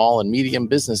attacks, small and medium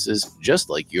businesses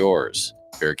just like yours.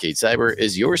 Barricade Cyber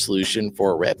is your solution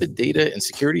for rapid data and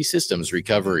security systems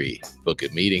recovery. Book a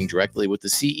meeting directly with the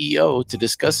CEO to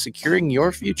discuss securing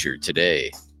your future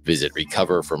today. Visit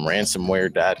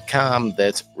recoverfromransomware.com.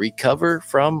 That's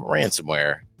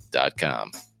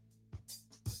recoverfromransomware.com.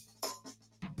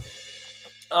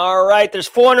 All right, there's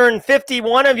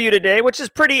 451 of you today, which is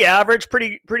pretty average,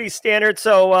 pretty standard.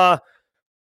 So, I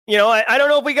don't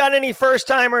know if we got any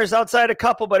first-timers outside a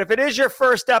couple, but if it is your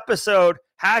first episode,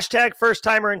 hashtag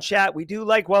first-timer in chat. We do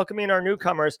like welcoming our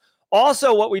newcomers.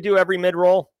 Also, what we do every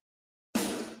mid-roll.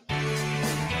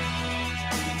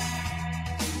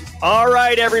 All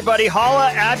right, everybody,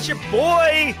 holla at your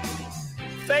boy.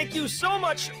 Thank you so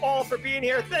much all for being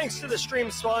here. Thanks to the stream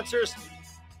sponsors.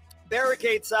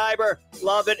 Barricade Cyber,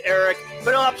 love it, Eric.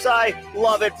 Panopsi,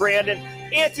 love it, Brandon.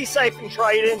 Anti-Siphon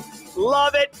Triton,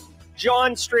 love it,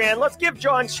 John Strand. Let's give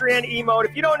John Strand emote.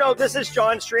 If you don't know, this is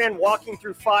John Strand walking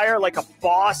through fire like a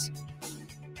boss.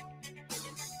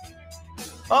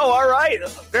 Oh, all right.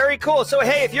 Very cool. So,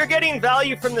 hey, if you're getting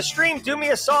value from the stream, do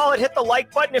me a solid. Hit the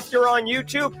like button if you're on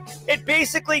YouTube. It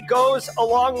basically goes a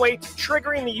long way to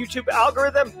triggering the YouTube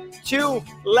algorithm to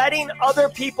letting other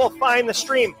people find the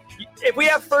stream. If we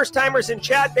have first-timers in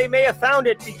chat, they may have found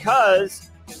it because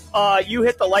you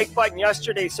hit the like button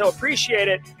yesterday, so appreciate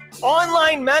it.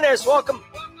 Online Menace, welcome.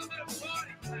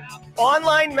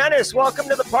 Online Menace, welcome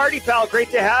to the party, pal. Great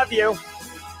to have you.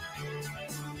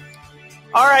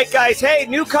 All right, guys. Hey,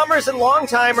 newcomers and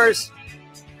long-timers,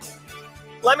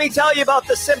 let me tell you about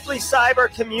the Simply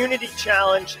Cyber Community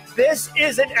Challenge. This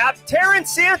is an app. Terrence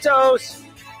Santos,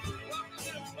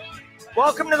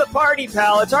 welcome to the party,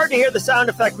 pal. It's hard to hear the sound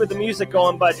effect with the music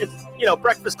going, but it's,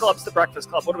 Breakfast Club's the Breakfast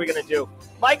Club. What are we going to do?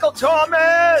 Michael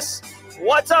Thomas,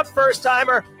 what's up,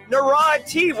 first-timer? Narad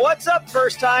T, what's up,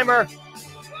 first-timer?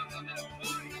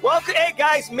 Welcome. Hey,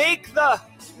 guys, make the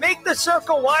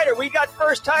circle wider. We got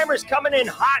first-timers coming in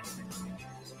hot.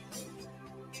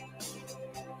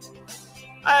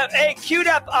 Hey,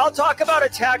 QDEP, I'll talk about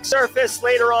attack surface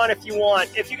later on if you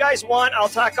want. If you guys want, I'll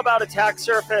talk about attack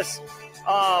surface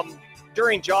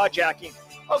during jaw jacking.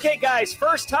 Okay, guys,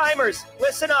 first-timers,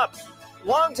 listen up.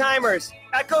 Long-timers,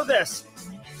 echo this.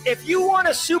 If you want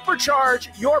to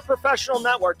supercharge your professional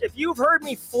network, if you've heard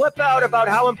me flip out about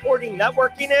how important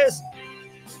networking is,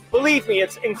 believe me,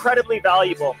 it's incredibly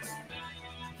valuable.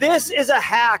 This is a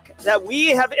hack that we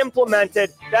have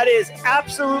implemented that is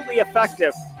absolutely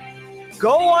effective.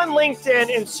 Go on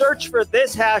LinkedIn and search for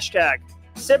this hashtag,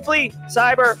 Simply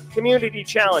Cyber Community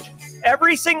Challenge.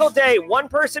 Every single day, one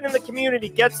person in the community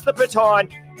gets the baton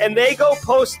and they go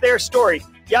post their story.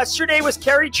 Yesterday was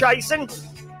Carrie Chison.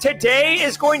 Today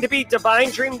is going to be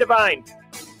Divine Dream Divine.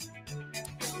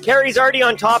 Carrie's already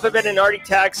on top of it and already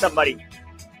tagged somebody.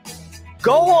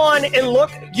 Go on and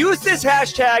look, use this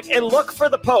hashtag and look for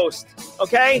the post,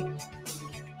 okay?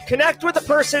 Connect with the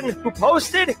person who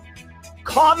posted,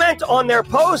 comment on their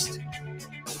post,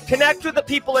 connect with the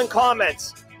people in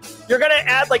comments. You're going to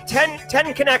add like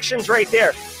 10 connections right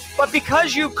there. But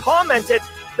because you commented,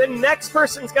 the next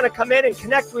person's going to come in and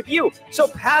connect with you. So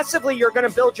passively, you're going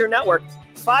to build your network.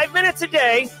 5 minutes a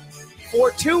day,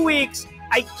 for 2 weeks.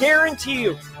 I guarantee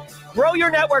you, grow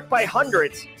your network by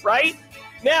hundreds, right?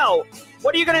 Now,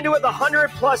 what are you going to do with 100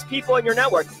 plus people in your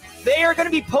network? They are going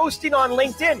to be posting on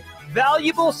LinkedIn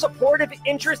valuable, supportive,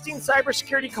 interesting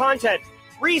cybersecurity content,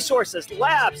 resources,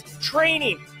 labs,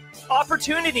 training,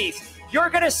 opportunities. You're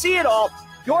going to see it all.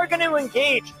 You're going to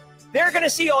engage. They're going to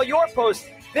see all your posts.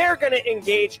 They're going to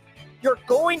engage. You're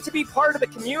going to be part of the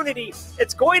community.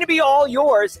 It's going to be all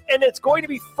yours, and it's going to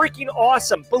be freaking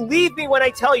awesome. Believe me when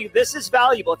I tell you this is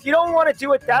valuable. If you don't want to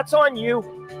do it, that's on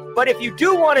you. But if you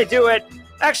do want to do it,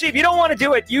 actually, if you don't want to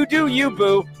do it, you do you,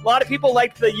 boo. A lot of people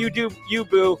like the you do you,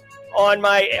 boo on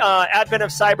my Advent of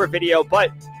Cyber video,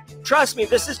 but trust me,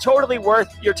 this is totally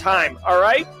worth your time, all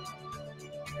right?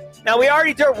 Now, we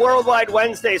already did Worldwide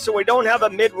Wednesday, so we don't have a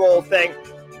mid-roll thing.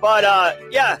 But,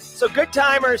 yeah, so good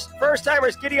timers, first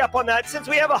timers, giddy up on that. Since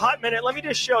we have a hot minute, let me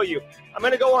just show you. I'm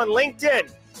going to go on LinkedIn,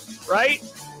 right?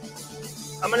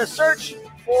 I'm going to search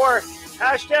for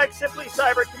hashtag Simply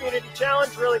Cyber Community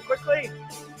Challenge really quickly.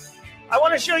 I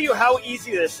want to show you how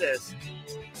easy this is.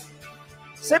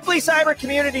 Simply Cyber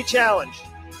Community Challenge.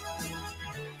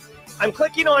 I'm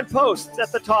clicking on posts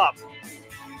at the top.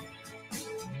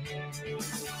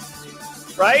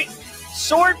 Right?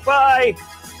 Sort by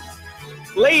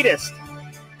latest.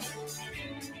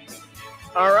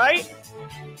 All right?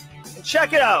 And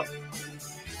check it out.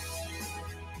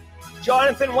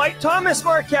 Jonathan White, Thomas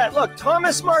Marquette. Look,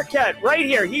 Thomas Marquette right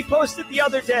here. He posted the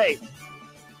other day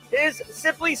his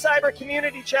Simply Cyber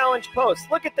Community Challenge post.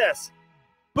 Look at this.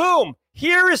 Boom.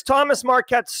 Here is Thomas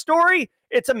Marquette's story.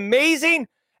 It's amazing.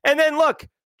 And then look,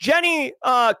 Jenny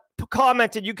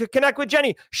commented. You could connect with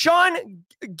Jenny. Sean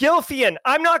Gilfian.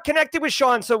 I'm not connected with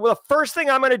Sean. So the first thing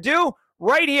I'm going to do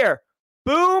right here,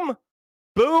 boom,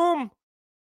 boom,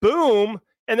 boom,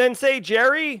 and then say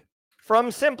Jerry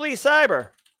from Simply Cyber.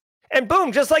 And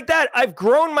boom, just like that, I've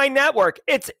grown my network.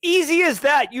 It's easy as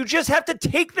that. You just have to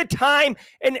take the time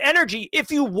and energy.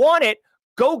 If you want it,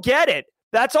 go get it.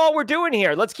 That's all we're doing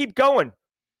here. Let's keep going.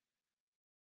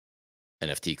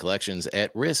 NFT collections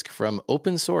at risk from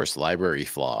open source library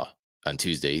flaw. On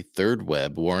Tuesday, Third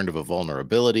Web warned of a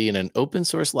vulnerability in an open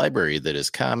source library that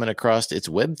is common across its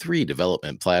Web3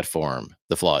 development platform.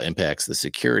 The flaw impacts the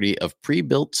security of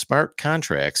pre-built smart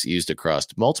contracts used across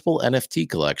multiple NFT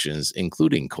collections,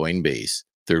 including Coinbase.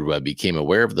 Third Web became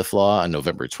aware of the flaw on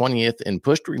November 20th and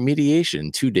pushed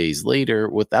remediation 2 days later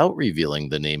without revealing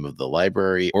the name of the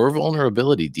library or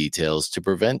vulnerability details to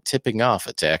prevent tipping off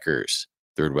attackers.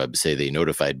 Third Web say they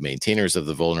notified maintainers of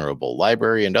the vulnerable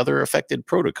library and other affected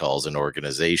protocols and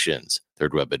organizations.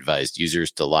 Third Web advised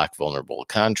users to lock vulnerable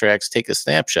contracts, take a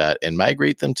snapshot, and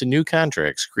migrate them to new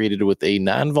contracts created with a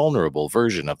non-vulnerable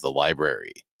version of the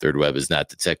library. Third Web has not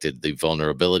detected the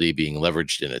vulnerability being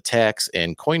leveraged in attacks,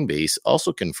 and Coinbase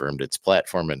also confirmed its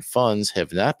platform and funds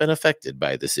have not been affected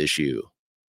by this issue.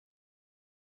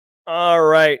 All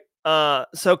right.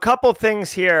 So a couple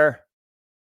things here.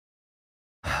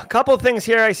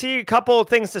 I see a couple of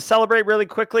things to celebrate really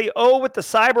quickly. Oh, with the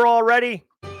cyber already.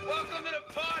 Welcome to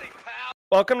the party, pal.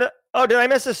 Welcome to. Oh, did I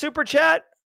miss a super chat?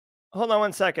 Hold on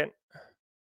one second.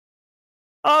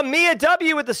 Mia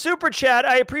W with the super chat.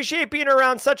 I appreciate being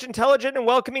around such intelligent and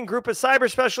welcoming group of cyber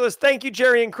specialists. Thank you,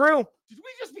 Jerry and crew. Did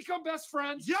we just become best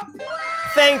friends? Yep.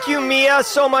 Thank you, Mia,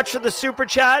 so much for the super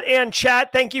chat. And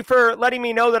chat, thank you for letting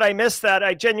me know that I missed that.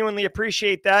 I genuinely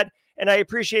appreciate that. And I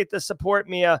appreciate the support,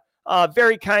 Mia.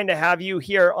 Very kind to have you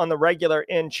here on the regular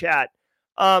in chat.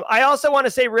 I also want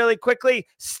to say really quickly,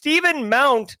 Stephen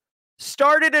Mount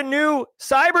started a new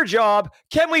cyber job.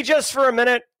 Can we just for a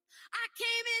minute?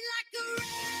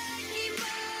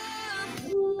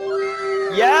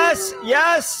 Yes,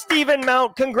 Stephen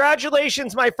Mount.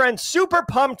 Congratulations, my friend. Super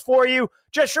pumped for you.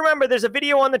 Just remember, there's a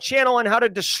video on the channel on how to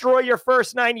destroy your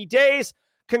first 90 days.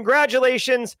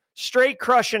 Congratulations. Straight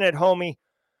crushing it, homie.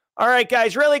 All right,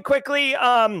 guys, really quickly.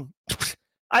 I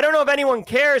don't know if anyone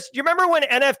cares. Do you remember when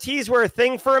NFTs were a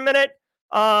thing for a minute?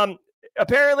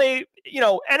 Apparently,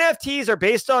 NFTs are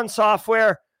based on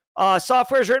software.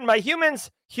 Software is written by humans.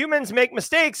 Humans make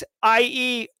mistakes,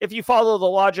 i.e., if you follow the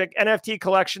logic, NFT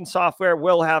collection software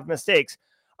will have mistakes.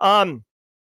 Coinbase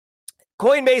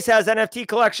has NFT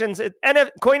collections.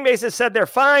 Coinbase has said they're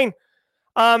fine.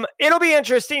 It'll be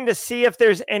interesting to see if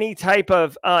there's any type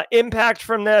of impact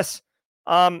from this.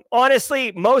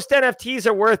 Honestly, most NFTs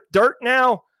are worth dirt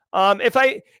now. If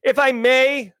I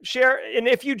may share, and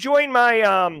if you join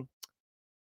my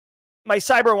my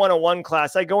Cyber 101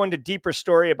 class, I go into deeper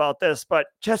story about this, but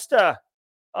just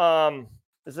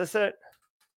is this it?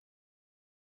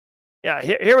 Yeah,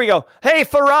 here we go. Hey,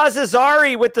 Faraz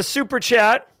Azari with the super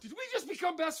chat. Did we just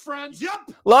become best friends?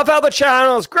 Yep. Love how the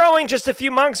channel is growing. Just a few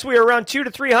months, we were around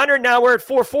 200 to 300. Now we're at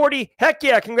 440. Heck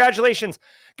yeah, congratulations.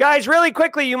 Guys, really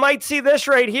quickly, you might see this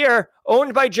right here,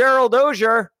 owned by Gerald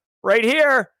Auger, right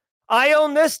here. I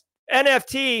own this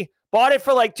NFT, bought it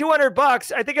for like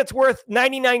 $200. I think it's worth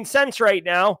 99 cents right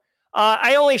now.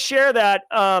 I only share that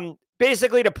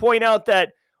basically to point out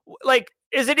that, like,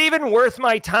 is it even worth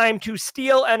my time to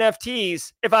steal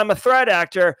NFTs if I'm a threat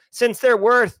actor, since they're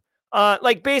worth,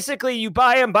 like, basically you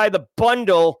buy them by the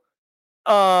bundle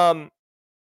at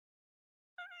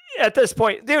this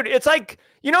point. Dude, it's like,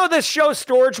 you know this show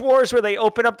Storage Wars where they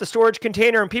open up the storage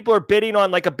container and people are bidding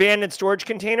on like abandoned storage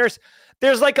containers?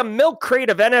 There's like a milk crate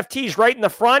of NFTs right in the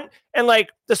front, and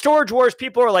like the Storage Wars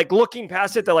people are like looking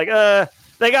past it. They're like,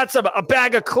 they got a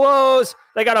bag of clothes.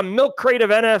 They got a milk crate of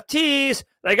NFTs.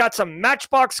 They got some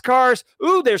Matchbox cars.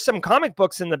 Ooh, there's some comic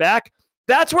books in the back.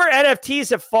 That's where NFTs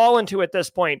have fallen to at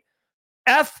this point.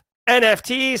 F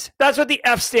NFTs. That's what the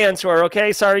F stands for.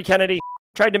 Okay. Sorry, Kennedy.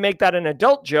 Tried to make that an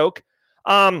adult joke.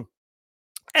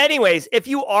 Anyways, if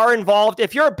you are involved,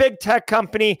 if you're a big tech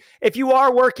company, if you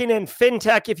are working in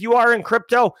fintech, if you are in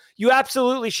crypto, you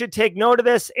absolutely should take note of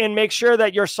this and make sure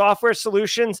that your software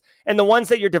solutions and the ones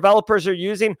that your developers are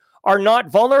using are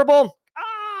not vulnerable.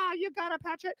 You gotta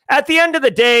patch it. At the end of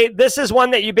the day, this is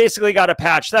one that you basically gotta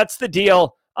patch. That's the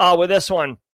deal with this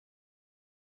one.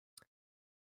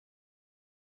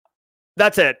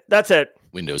 That's it.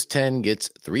 Windows 10 gets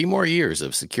 3 more years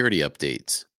of security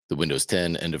updates. The Windows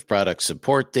 10 end of product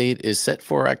support date is set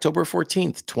for October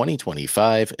 14th,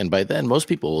 2025, and by then most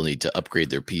people will need to upgrade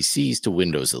their PCs to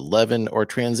Windows 11 or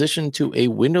transition to a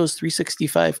Windows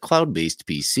 365 cloud-based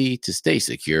PC to stay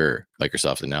secure.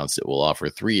 Microsoft announced it will offer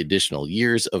 3 additional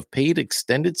years of paid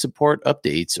extended support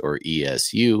updates, or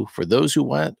ESU, for those who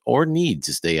want or need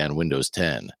to stay on Windows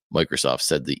 10. Microsoft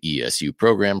said the ESU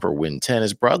program for Win 10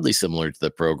 is broadly similar to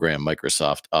the program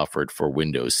Microsoft offered for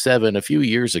Windows 7 a few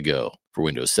years ago. For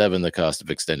Windows 7, the cost of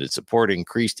extended support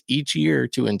increased each year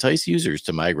to entice users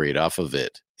to migrate off of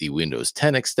it. The Windows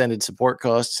 10 extended support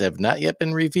costs have not yet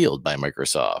been revealed by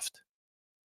Microsoft.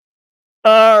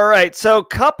 All right, so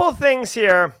couple things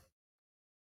here.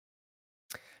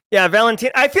 Yeah,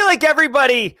 Valentine, I feel like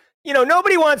everybody,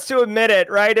 nobody wants to admit it,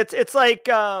 right? It's like,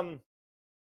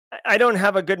 I don't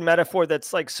have a good metaphor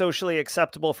that's like socially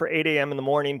acceptable for 8 a.m. in the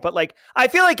morning, but like, I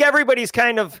feel like everybody's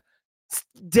kind of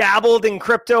dabbled in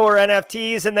crypto or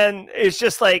NFTs and then is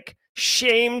just like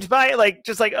shamed by it. Like,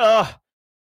 just like, oh,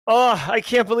 I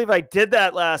can't believe I did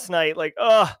that last night. Like,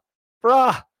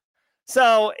 bruh.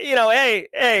 So, hey,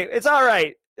 it's all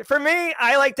right. For me,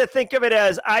 I like to think of it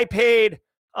as I paid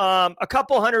a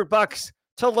couple $100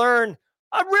 to learn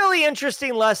a really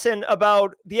interesting lesson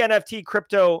about the NFT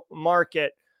crypto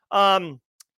market.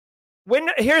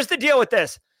 Here's the deal with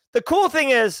this. The cool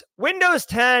thing is Windows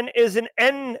 10 is an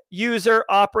end user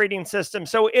operating system.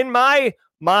 So in my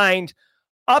mind,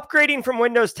 upgrading from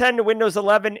Windows 10 to Windows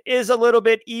 11 is a little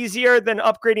bit easier than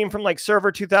upgrading from like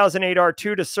Server 2008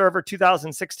 R2 to Server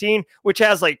 2016, which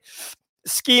has like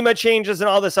schema changes and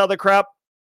all this other crap.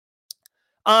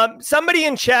 Somebody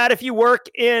in chat, if you work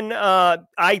in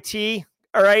IT,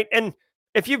 all right, and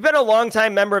if you've been a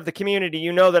longtime member of the community,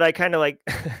 you know that I kind of like,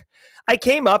 I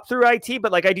came up through IT,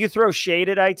 but like I do throw shade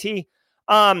at IT.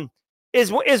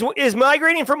 Is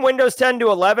migrating from Windows 10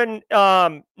 to 11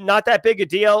 not that big a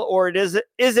deal, or is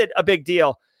it a big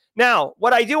deal? Now,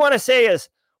 what I do want to say is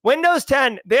Windows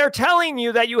 10, they're telling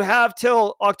you that you have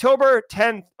till October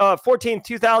 10th, 14th,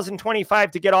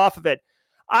 2025 to get off of it.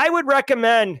 I would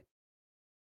recommend,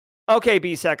 okay,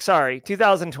 BSEC, sorry,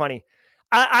 2020.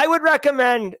 I would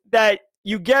recommend that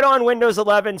you get on Windows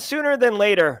 11 sooner than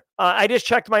later. I just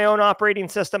checked my own operating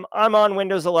system. I'm on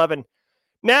Windows 11.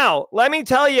 Now, let me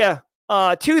tell you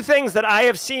 2 things that I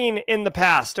have seen in the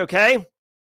past, okay?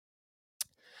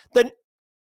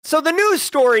 So the news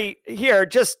story here,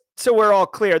 just so we're all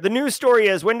clear, the news story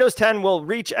is Windows 10 will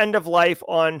reach end of life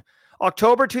on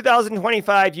October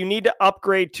 2025. You need to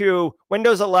upgrade to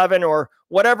Windows 11 or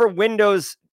whatever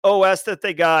Windows OS that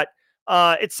they got.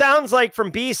 It sounds like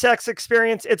from BSEC's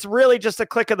experience, it's really just a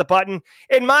click of the button.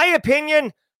 In my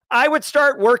opinion, I would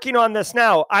start working on this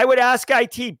now. I would ask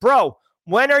IT, bro,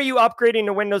 when are you upgrading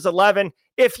to Windows 11?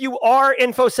 If you are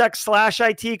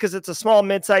InfoSec/IT, because it's a small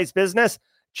mid-sized business,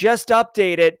 just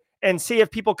update it and see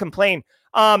if people complain.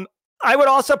 I would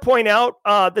also point out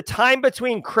the time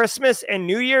between Christmas and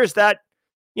New Year's, that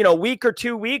week or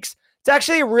 2 weeks, it's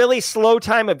actually a really slow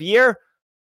time of year.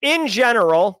 In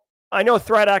general, I know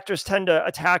threat actors tend to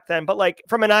attack them, but like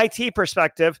from an IT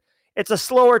perspective, it's a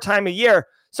slower time of year.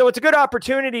 So it's a good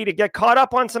opportunity to get caught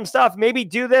up on some stuff. Maybe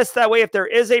do this. That way, if there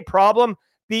is a problem,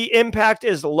 the impact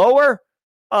is lower,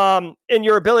 and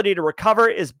your ability to recover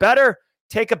is better.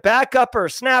 Take a backup or a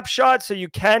snapshot so you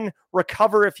can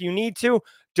recover if you need to.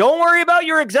 Don't worry about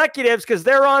your executives because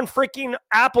they're on freaking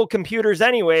Apple computers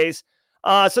anyways.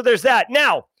 So there's that.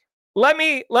 Now, let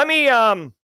me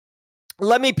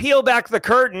peel back the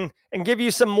curtain and give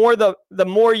you some more the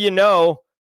more you know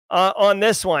on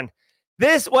this one.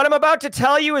 What I'm about to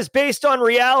tell you is based on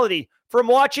reality from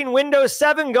watching Windows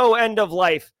 7 go end of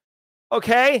life.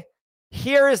 Okay?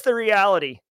 Here is the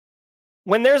reality.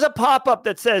 When there's a pop-up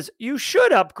that says you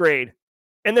should upgrade,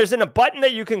 and there's a button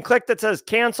that you can click that says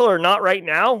cancel or not right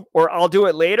now, or I'll do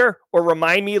it later, or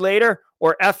remind me later,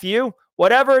 or F you,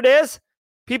 whatever it is,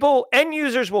 end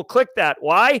users will click that.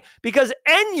 Why? Because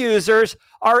end users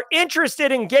are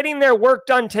interested in getting their work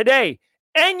done today.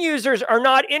 End users are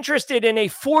not interested in a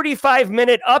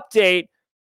 45-minute update,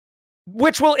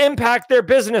 which will impact their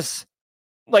business,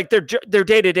 like their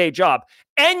day-to-day job.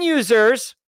 End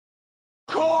users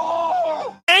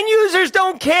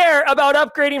don't care about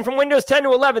upgrading from Windows 10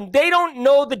 to 11. They don't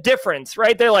know the difference,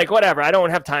 right? They're like, whatever, I don't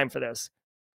have time for this.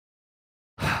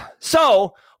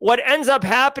 So what ends up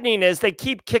happening is they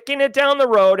keep kicking it down the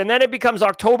road, and then it becomes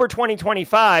October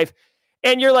 2025,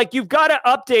 and you're like, you've got to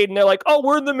update, and they're like, oh,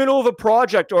 we're in the middle of a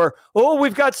project, or, oh,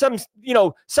 we've got some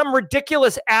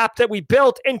ridiculous app that we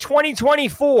built in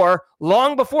 2024,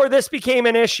 long before this became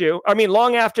an issue. I mean,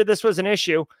 long after this was an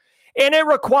issue, and it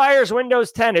requires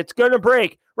Windows 10. It's going to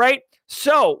break, right?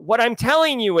 So what I'm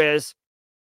telling you is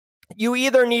you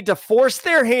either need to force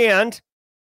their hand,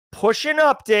 push an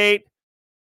update.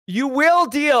 You will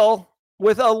deal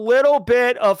with a little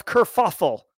bit of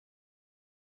kerfuffle.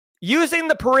 Using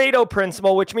the Pareto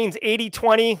principle, which means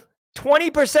 80-20,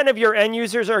 20% of your end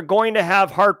users are going to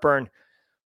have heartburn,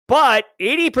 but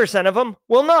 80% of them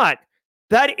will not.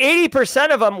 That 80%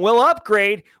 of them will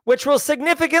upgrade, which will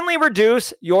significantly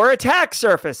reduce your attack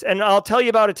surface. And I'll tell you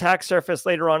about attack surface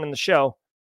later on in the show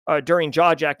during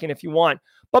jaw jacking if you want.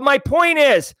 But my point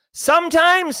is,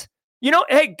 sometimes,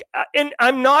 hey, and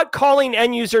I'm not calling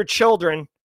end user children,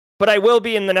 but I will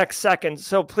be in the next second.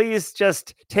 So please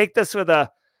just take this with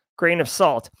a grain of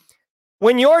salt.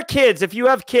 When your kids, if you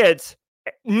have kids,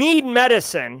 need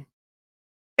medicine,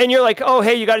 and you're like, oh,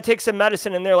 hey, you got to take some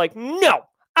medicine. And they're like, no,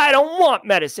 I don't want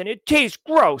medicine. It tastes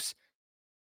gross.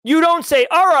 You don't say,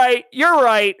 all right, you're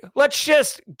right. Let's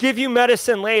just give you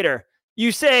medicine later.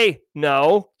 You say,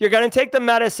 no, you're going to take the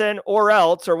medicine or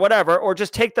else or whatever, or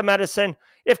just take the medicine.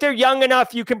 If they're young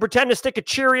enough, you can pretend to stick a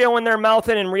Cheerio in their mouth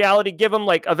and in reality give them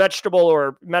like a vegetable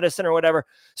or medicine or whatever.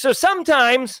 So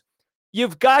sometimes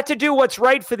you've got to do what's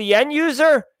right for the end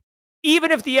user,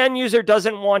 even if the end user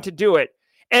doesn't want to do it.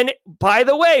 And by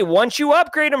the way, once you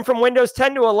upgrade them from Windows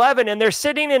 10 to 11 and they're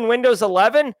sitting in Windows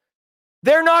 11,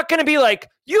 they're not going to be like,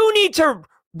 you need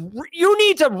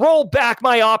to roll back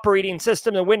my operating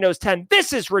system to Windows 10.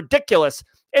 This is ridiculous.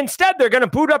 Instead, they're going to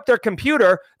boot up their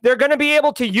computer. They're going to be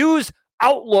able to use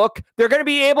Outlook. They're going to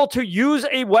be able to use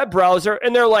a web browser.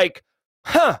 And they're like,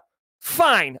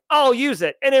 fine, I'll use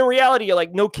it. And in reality, you're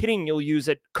like, no kidding, you'll use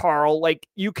it, Carl. Like,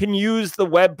 you can use the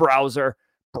web browser,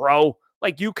 bro.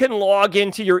 Like, you can log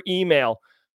into your email.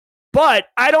 But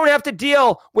I don't have to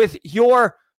deal with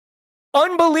your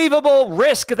unbelievable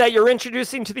risk that you're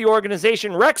introducing to the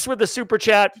organization. Rex with the super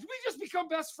chat. Did we just become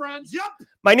best friends? Yep.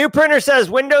 My new printer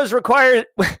says Windows requires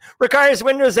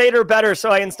Windows 8 or better, so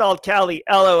I installed Kali.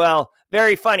 LOL.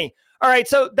 Very funny. All right,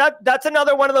 so that's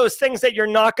another one of those things that you're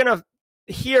not going to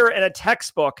hear in a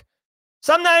textbook.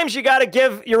 Sometimes you got to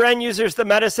give your end users the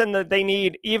medicine that they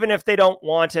need, even if they don't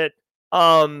want it.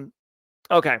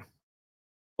 Okay.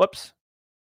 Whoops.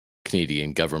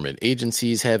 Canadian government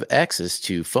agencies have access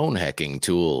to phone hacking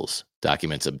tools.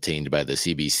 Documents obtained by the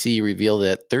CBC reveal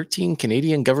that 13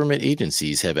 Canadian government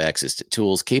agencies have access to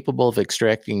tools capable of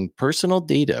extracting personal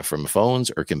data from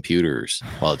phones or computers.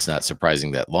 While it's not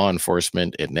surprising that law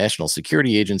enforcement and national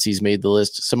security agencies made the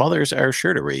list, some others are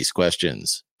sure to raise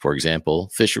questions. For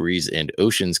example, Fisheries and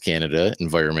Oceans Canada,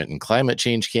 Environment and Climate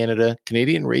Change Canada,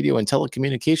 Canadian Radio and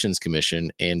Telecommunications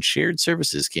Commission, and Shared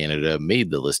Services Canada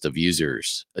made the list of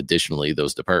users. Additionally,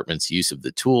 those departments' use of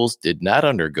the tools did not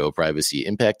undergo privacy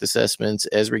impact assessments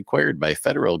as required by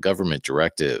federal government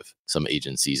directive. Some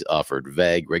agencies offered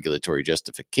vague regulatory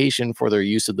justification for their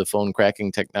use of the phone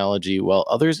cracking technology, while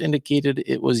others indicated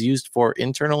it was used for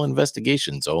internal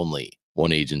investigations only.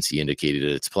 One agency indicated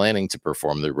it's planning to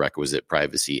perform the requisite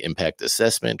privacy impact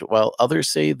assessment, while others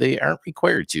say they aren't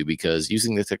required to because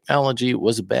using the technology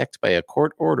was backed by a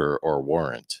court order or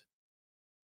warrant.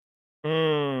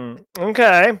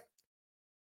 Okay.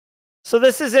 So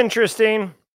this is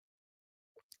interesting.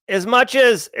 as much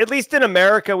as, at least in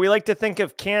America, we like to think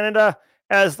of Canada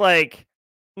as like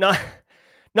not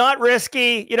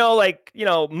risky,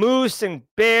 moose and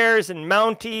bears and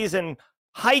mounties and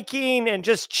hiking and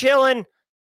just chilling.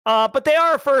 But they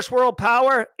are a first world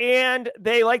power, and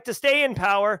they like to stay in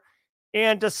power.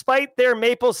 And despite their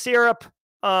maple syrup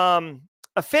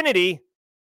affinity,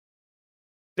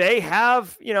 they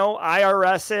have,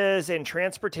 IRSs and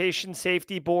transportation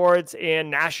safety boards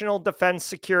and national defense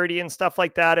security and stuff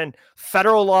like that, and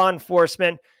federal law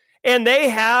enforcement. And they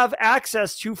have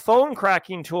access to phone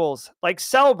cracking tools like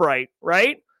Cellbrite,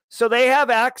 right? So they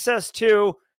have access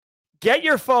to get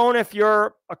your phone if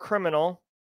you're a criminal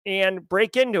and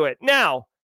break into it. Now,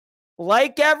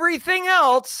 like everything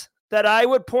else that I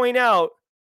would point out,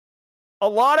 a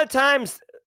lot of times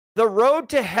the road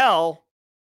to hell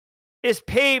is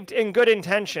paved in good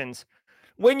intentions.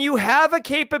 When you have a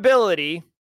capability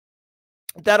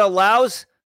that allows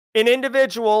an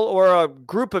individual or a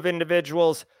group of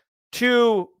individuals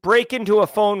to break into a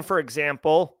phone, for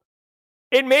example,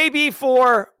 it may be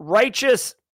for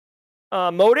righteous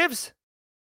motives,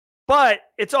 but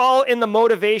it's all in the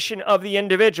motivation of the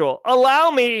individual. Allow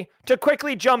me to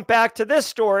quickly jump back to this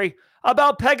story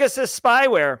about Pegasus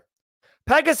spyware.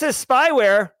 Pegasus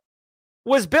spyware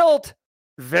was built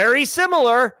very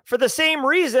similar for the same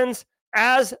reasons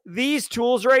as these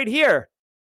tools right here.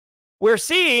 We're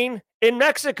seeing in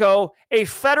Mexico a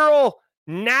federal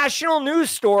national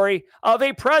news story of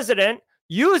a president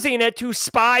using it to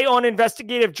spy on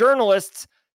investigative journalists,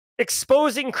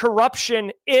 exposing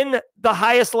corruption in the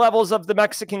highest levels of the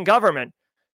Mexican government.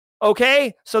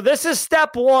 Okay, so this is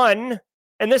step one,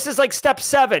 and this is like step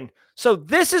 7. So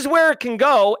this is where it can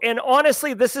go, and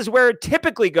honestly, this is where it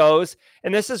typically goes,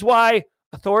 and this is why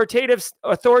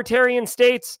authoritarian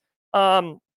states,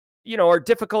 are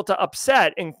difficult to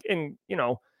upset, and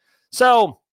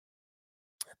so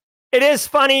it is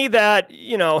funny that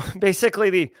basically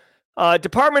the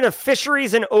Department of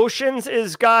Fisheries and Oceans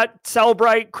has got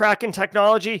Cellbrite cracking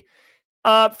technology.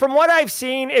 From what I've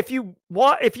seen, if you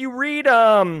read,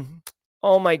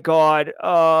 oh my God,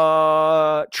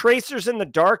 Tracers in the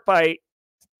Dark by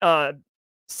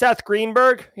Seth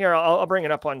Greenberg. Here, I'll bring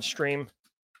it up on stream.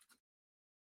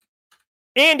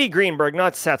 Andy Greenberg,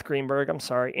 not Seth Greenberg. I'm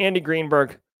sorry. Andy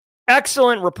Greenberg.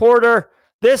 Excellent reporter.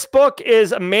 This book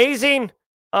is amazing.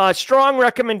 Strong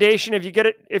recommendation if you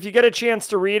get a chance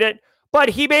to read it. But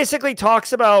he basically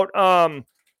talks about how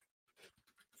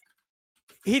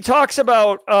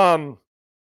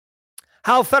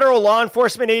federal law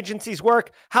enforcement agencies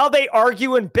work, how they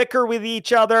argue and bicker with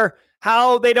each other,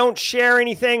 how they don't share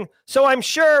anything. So I'm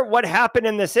sure what happened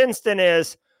in this instant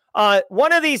is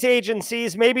one of these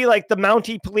agencies, maybe like the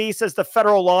Mountie Police as the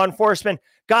federal law enforcement,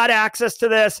 got access to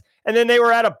this. And then they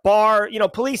were at a bar,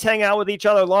 police hang out with each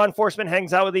other, law enforcement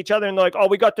hangs out with each other, and they're like, oh,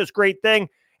 we got this great thing.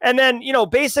 And then,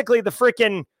 basically the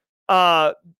freaking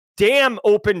dam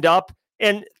opened up.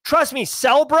 And trust me,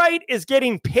 Cellbrite is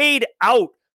getting paid out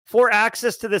for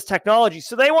access to this technology.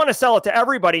 So they want to sell it to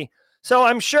everybody. So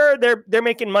I'm sure they're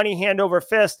making money hand over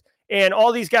fist. And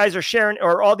all these guys are sharing,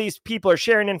 or all these people are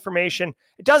sharing information.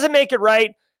 It doesn't make it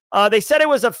right. They said it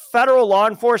was a federal law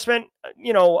enforcement,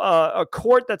 a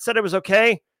court that said it was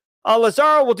okay.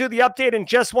 Lazaro will do the update in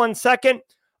just 1 second.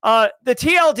 The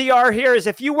TLDR here is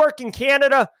if you work in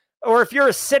Canada or if you're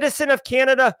a citizen of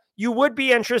Canada, you would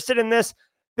be interested in this.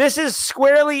 This is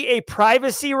squarely a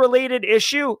privacy-related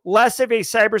issue, less of a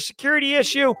cybersecurity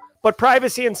issue, but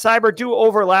privacy and cyber do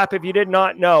overlap if you did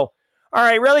not know. All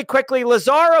right, really quickly,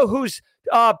 Lazaro, whose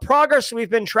progress we've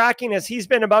been tracking as he's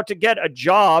been about to get a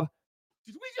job.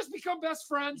 Did we just become best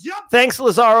friends? Yep. Thanks,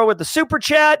 Lazaro, with the super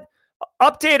chat.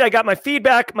 Update, I got my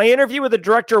feedback. My interview with the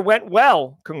director went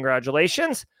well.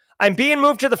 Congratulations. I'm being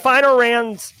moved to the final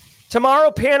rounds.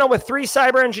 Tomorrow panel with 3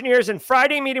 cyber engineers and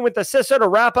Friday meeting with the CISO to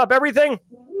wrap up everything.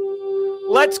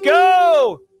 Let's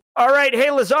go. All right.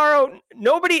 Hey, Lazaro,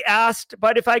 nobody asked,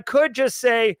 but if I could just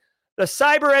say the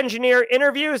cyber engineer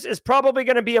interviews is probably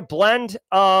going to be a blend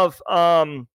of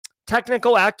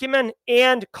technical acumen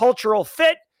and cultural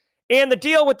fit. And the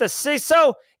deal with the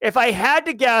CISO, if I had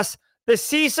to guess, the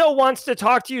CISO wants to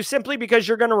talk to you simply because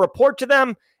you're going to report to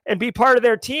them and be part of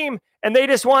their team, and they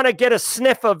just want to get a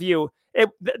sniff of you.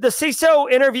 The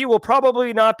CISO interview will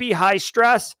probably not be high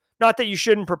stress. Not that you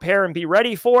shouldn't prepare and be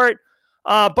ready for it,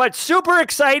 but super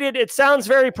excited. It sounds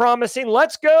very promising.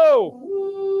 Let's go.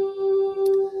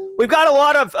 We've got a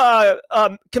lot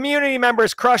of community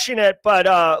members crushing it, but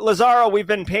Lazaro, we've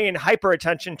been paying hyper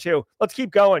attention to. Let's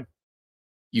keep going.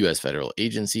 U.S. federal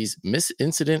agencies miss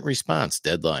incident response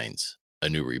deadlines. A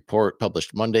new report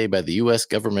published Monday by the U.S.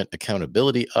 Government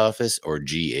Accountability Office, or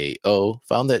GAO,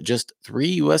 found that just 3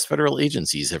 U.S. federal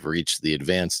agencies have reached the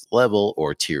advanced level,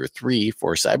 or Tier 3,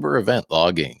 for cyber event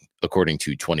logging. According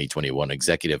to 2021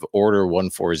 Executive Order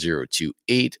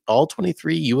 14028, all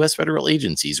 23 U.S. federal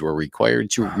agencies were required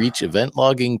to reach event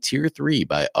logging Tier 3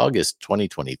 by August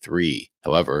 2023.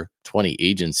 However, 20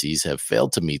 agencies have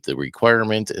failed to meet the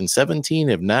requirement, and 17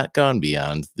 have not gone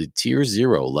beyond the Tier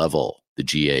 0 level.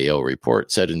 The GAO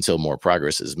report said until more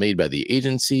progress is made by the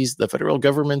agencies, the federal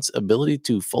government's ability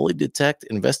to fully detect,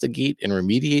 investigate, and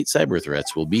remediate cyber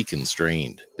threats will be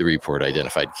constrained. The report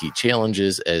identified key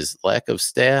challenges as lack of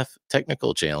staff,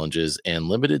 technical challenges, and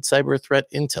limited cyber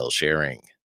threat intel sharing.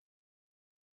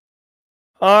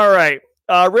 All right.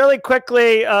 Really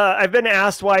quickly, I've been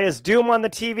asked, why is Doom on the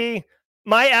TV?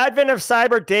 My advent of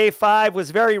cyber day 5 was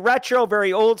very retro,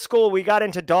 very old school. We got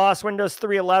into DOS, Windows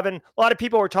 3.11. A lot of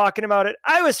people were talking about it.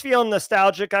 I was feeling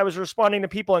nostalgic. I was responding to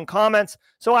people in comments.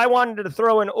 So I wanted to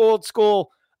throw an old school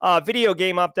video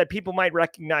game up that people might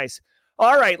recognize.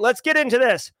 All right, let's get into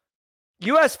this.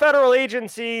 U.S. federal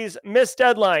agencies missed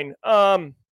deadline. Catch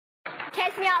me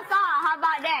outside. How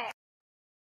about that?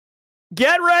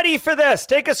 Get ready for this.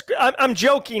 I'm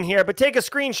joking here, but take a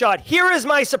screenshot. Here is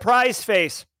my surprise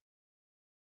face.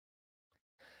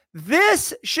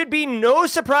 This should be no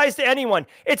surprise to anyone.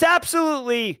 It's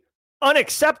absolutely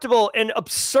unacceptable and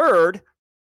absurd.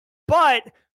 But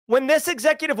when this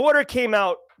executive order came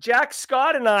out, Jack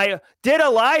Scott and I did a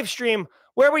live stream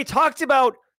where we talked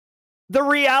about the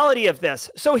reality of this.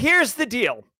 So here's the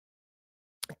deal.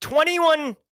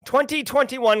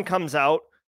 2021 comes out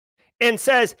and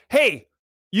says, hey,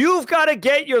 you've got to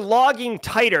get your logging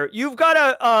tighter. You've got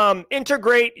to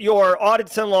integrate your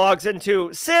audits and logs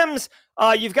into SIMs.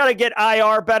 You've got to get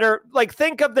IR better. Like,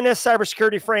 think of the NIST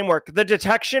cybersecurity framework, the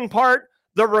detection part,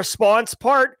 the response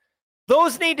part.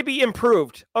 Those need to be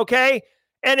improved, okay?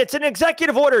 And it's an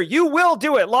executive order. You will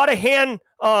do it. A lot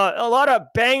of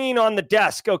banging on the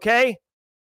desk, okay?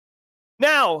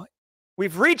 Now,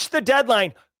 we've reached the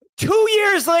deadline. 2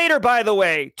 years later, by the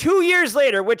way, 2 years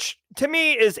later, which to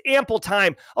me is ample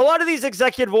time. A lot of these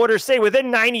executive orders say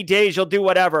within 90 days, you'll do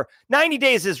whatever. 90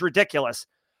 days is ridiculous.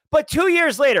 But 2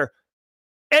 years later,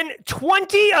 and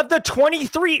 20 of the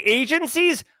 23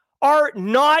 agencies are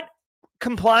not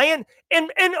compliant. And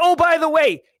oh, by the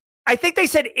way, I think they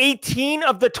said 18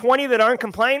 of the 20 that aren't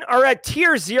compliant are at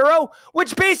Tier 0,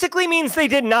 which basically means they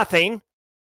did nothing.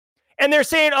 And they're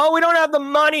saying, oh, we don't have the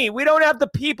money. We don't have the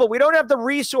people. We don't have the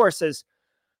resources.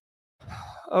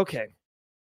 Okay.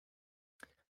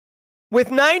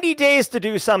 With 90 days to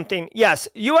do something, yes,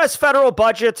 U.S. federal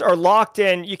budgets are locked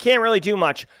in. You can't really do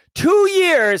much. 2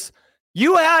 years,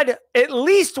 you had at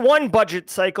least one budget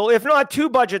cycle, if not 2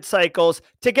 budget cycles,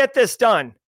 to get this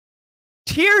done.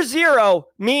 Tier 0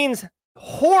 means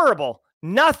horrible,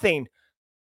 nothing.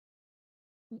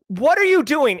 What are you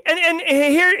doing? And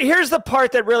here's the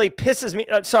part that really pisses me.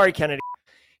 Sorry, Kennedy.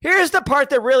 Here's the part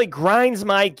that really grinds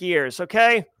my gears,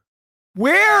 okay?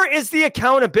 Where is the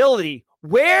accountability?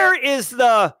 Where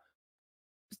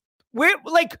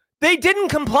they didn't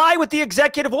comply with the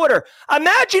executive order.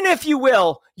 Imagine, if you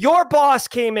will, your boss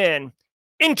came in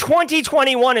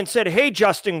 2021 and said, hey,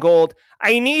 Justin Gold,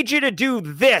 I need you to do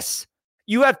this.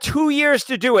 You have 2 years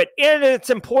to do it, and it's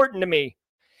important to me.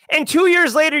 And 2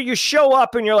 years later, you show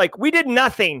up and you're like, we did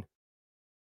nothing.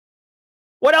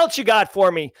 What else you got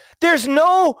for me? There's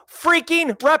no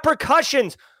freaking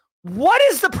repercussions. What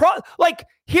is the problem? Like,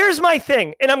 here's my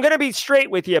thing, and I'm going to be straight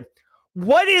with you.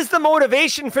 What is the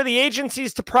motivation for the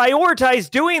agencies to prioritize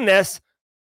doing this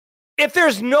if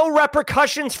there's no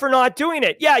repercussions for not doing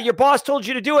it? Yeah, your boss told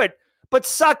you to do it, but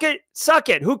suck it.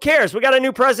 Who cares? We got a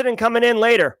new president coming in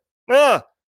later. I'm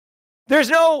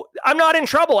not in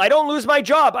trouble. I don't lose my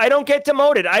job. I don't get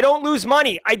demoted. I don't lose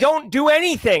money. I don't do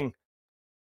anything.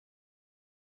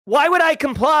 Why would I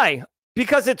comply?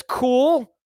 Because it's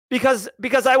cool? Because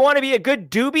I want to be a good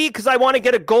doobie? Because I want to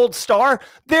get a gold star?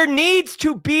 There needs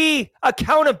to be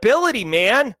accountability,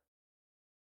 man.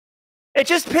 It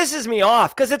just pisses me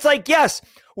off because it's like, yes,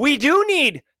 we do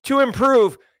need to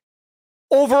improve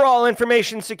overall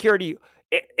information security.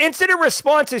 Incident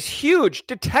response is huge.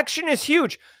 Detection is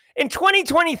huge. In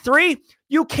 2023,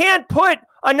 you can't put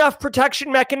enough protection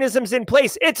mechanisms in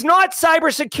place. It's not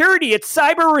cybersecurity, it's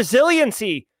cyber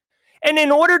resiliency. And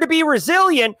in order to be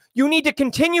resilient, you need to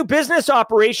continue business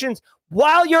operations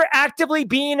while you're actively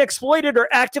being exploited or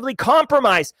actively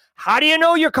compromised. How do you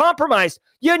know you're compromised?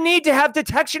 You need to have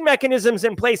detection mechanisms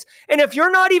in place. And if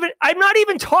you're not even, I'm not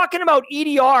even talking about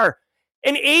EDR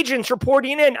and agents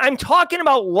reporting in. I'm talking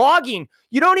about logging.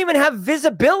 You don't even have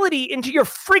visibility into your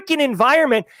freaking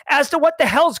environment as to what the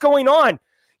hell's going on.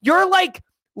 You're like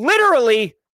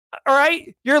literally, all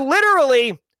right, you're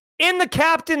literally in the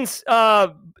captain's,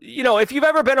 if you've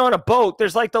ever been on a boat,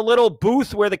 there's like the little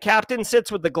booth where the captain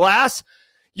sits with the glass.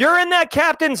 You're in that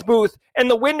captain's booth, and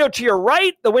the window to your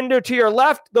right, the window to your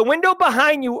left, the window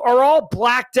behind you are all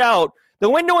blacked out. The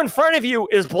window in front of you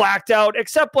is blacked out,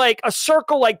 except like a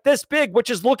circle like this big, which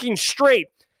is looking straight.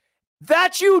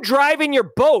 That's you driving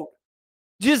your boat.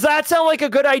 Does that sound like a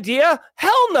good idea?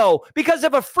 Hell no, because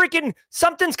if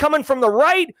something's coming from the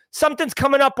right, something's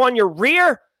coming up on your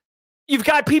rear, you've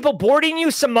got people boarding you,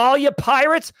 Somalia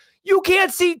pirates, you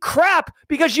can't see crap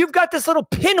because you've got this little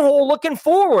pinhole looking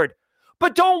forward.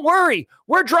 But don't worry,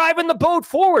 we're driving the boat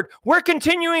forward. We're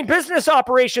continuing business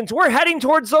operations. We're heading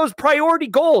towards those priority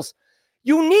goals.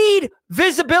 You need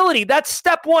visibility. That's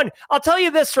step one. I'll tell you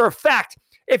this for a fact.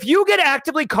 If you get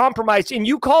actively compromised and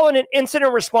you call in an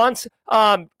incident response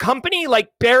company like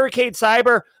Barricade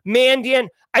Cyber, Mandiant,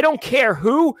 I don't care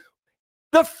who,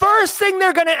 the first thing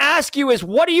they're going to ask you is,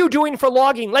 what are you doing for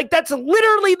logging? Like, that's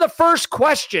literally the first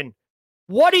question.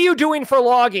 What are you doing for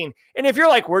logging? And if you're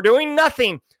like, we're doing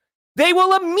nothing, they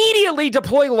will immediately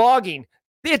deploy logging.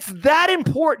 It's that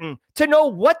important to know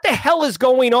what the hell is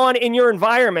going on in your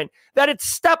environment, that it's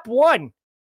step one.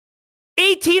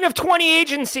 18 of 20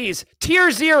 agencies, tier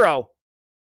 0.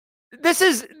 This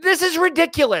is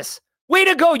ridiculous. Way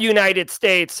to go, United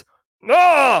States.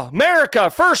 Oh,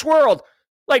 America, first world.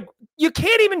 Like, you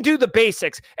can't even do the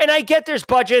basics. And I get there's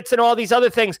budgets and all these other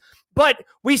things, but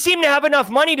we seem to have enough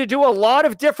money to do a lot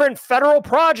of different federal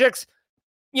projects.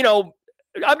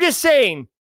 I'm just saying,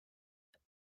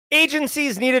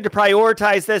 agencies needed to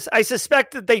prioritize this. I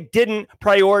suspect that they didn't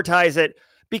prioritize it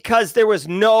because there was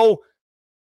no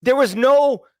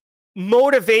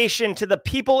motivation to the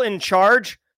people in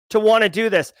charge to want to do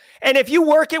this. And if you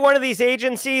work at one of these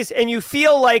agencies and you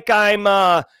feel like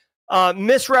I'm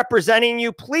misrepresenting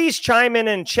you, please chime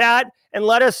in chat and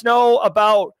let us know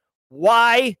about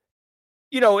why,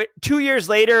 2 years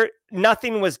later,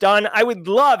 nothing was done. I would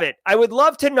love it. I would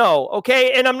love to know.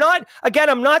 Okay. And I'm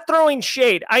not throwing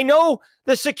shade. I know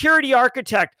the security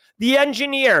architect, the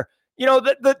engineer,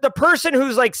 the person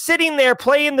who's like sitting there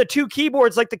playing the two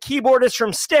keyboards, like the keyboardist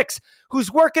from 6's,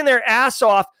 who's working their ass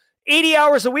off 80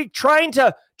 hours a week, trying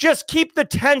to just keep the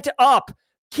tent up,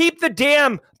 keep the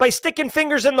dam by sticking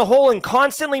fingers in the hole and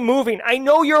constantly moving. I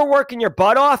know you're working your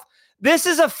butt off. This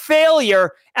is a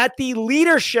failure at the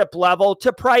leadership level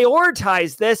to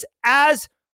prioritize this as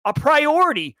a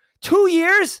priority. 2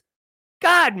 years?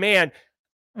 God, man.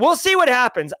 We'll see what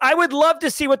happens. I would love to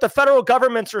see what the federal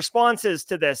government's response is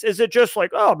to this. Is it just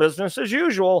like, oh, business as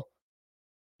usual?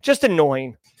 Just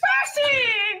annoying.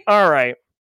 Fascinating. All right.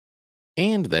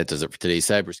 And that does it for today's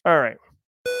Cyber. All right.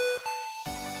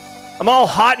 I'm all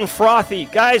hot and frothy.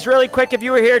 Guys, really quick, if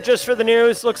you were here just for the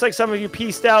news, looks like some of you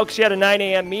pieced out because you had a 9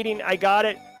 a.m. meeting. I got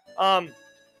it.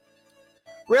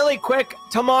 Really quick,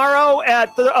 tomorrow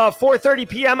at the 4:30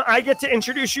 p.m., I get to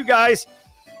introduce you guys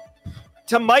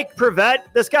to Mike Prevet.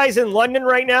 This guy's in London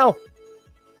right now.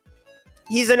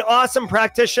 He's an awesome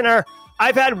practitioner.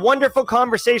 I've had wonderful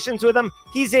conversations with him.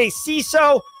 He's a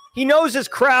CISO. He knows his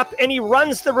crap, and he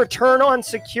runs the Return on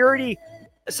Security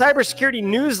cybersecurity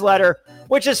newsletter,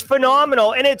 which is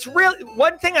phenomenal. And it's really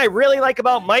one thing I really like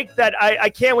about Mike that I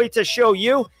can't wait to show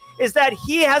you is that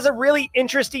he has a really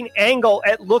interesting angle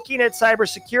at looking at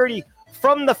cybersecurity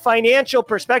from the financial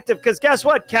perspective. Because guess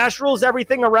what? Cash rules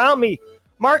everything around me.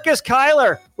 Marcus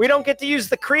Kyler, we don't get to use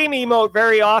the cream emote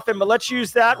very often, but let's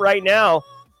use that right now.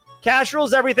 Cash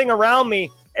rules everything around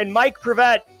me. And Mike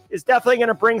Prevet is definitely going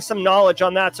to bring some knowledge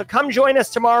on that. So come join us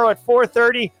tomorrow at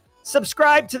 4:30.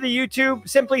 Subscribe to the YouTube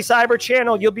Simply Cyber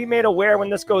channel. You'll be made aware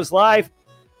when this goes live.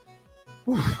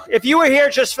 If you were here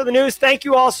just for the news, thank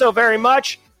you all so very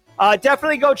much.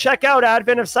 Definitely go check out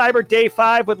Advent of Cyber Day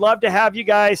 5. Would love to have you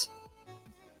guys.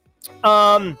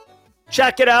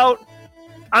 Check it out.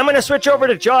 I'm going to switch over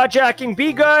to jaw jacking.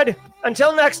 Be good.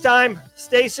 Until next time,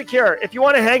 stay secure. If you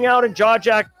want to hang out and jaw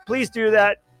jack, please do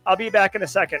that. I'll be back in a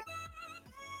second.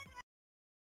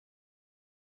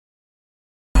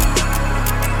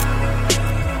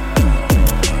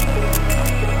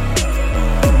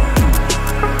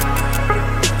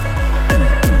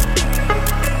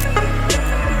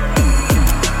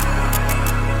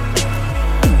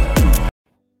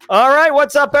 All right,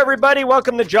 what's up, everybody?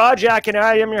 Welcome to Jaw Jack, and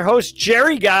I am your host,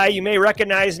 Jerry Guy. You may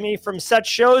recognize me from such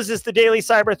shows as the Daily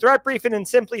Cyber Threat Briefing and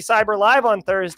Simply Cyber Live on Thursday.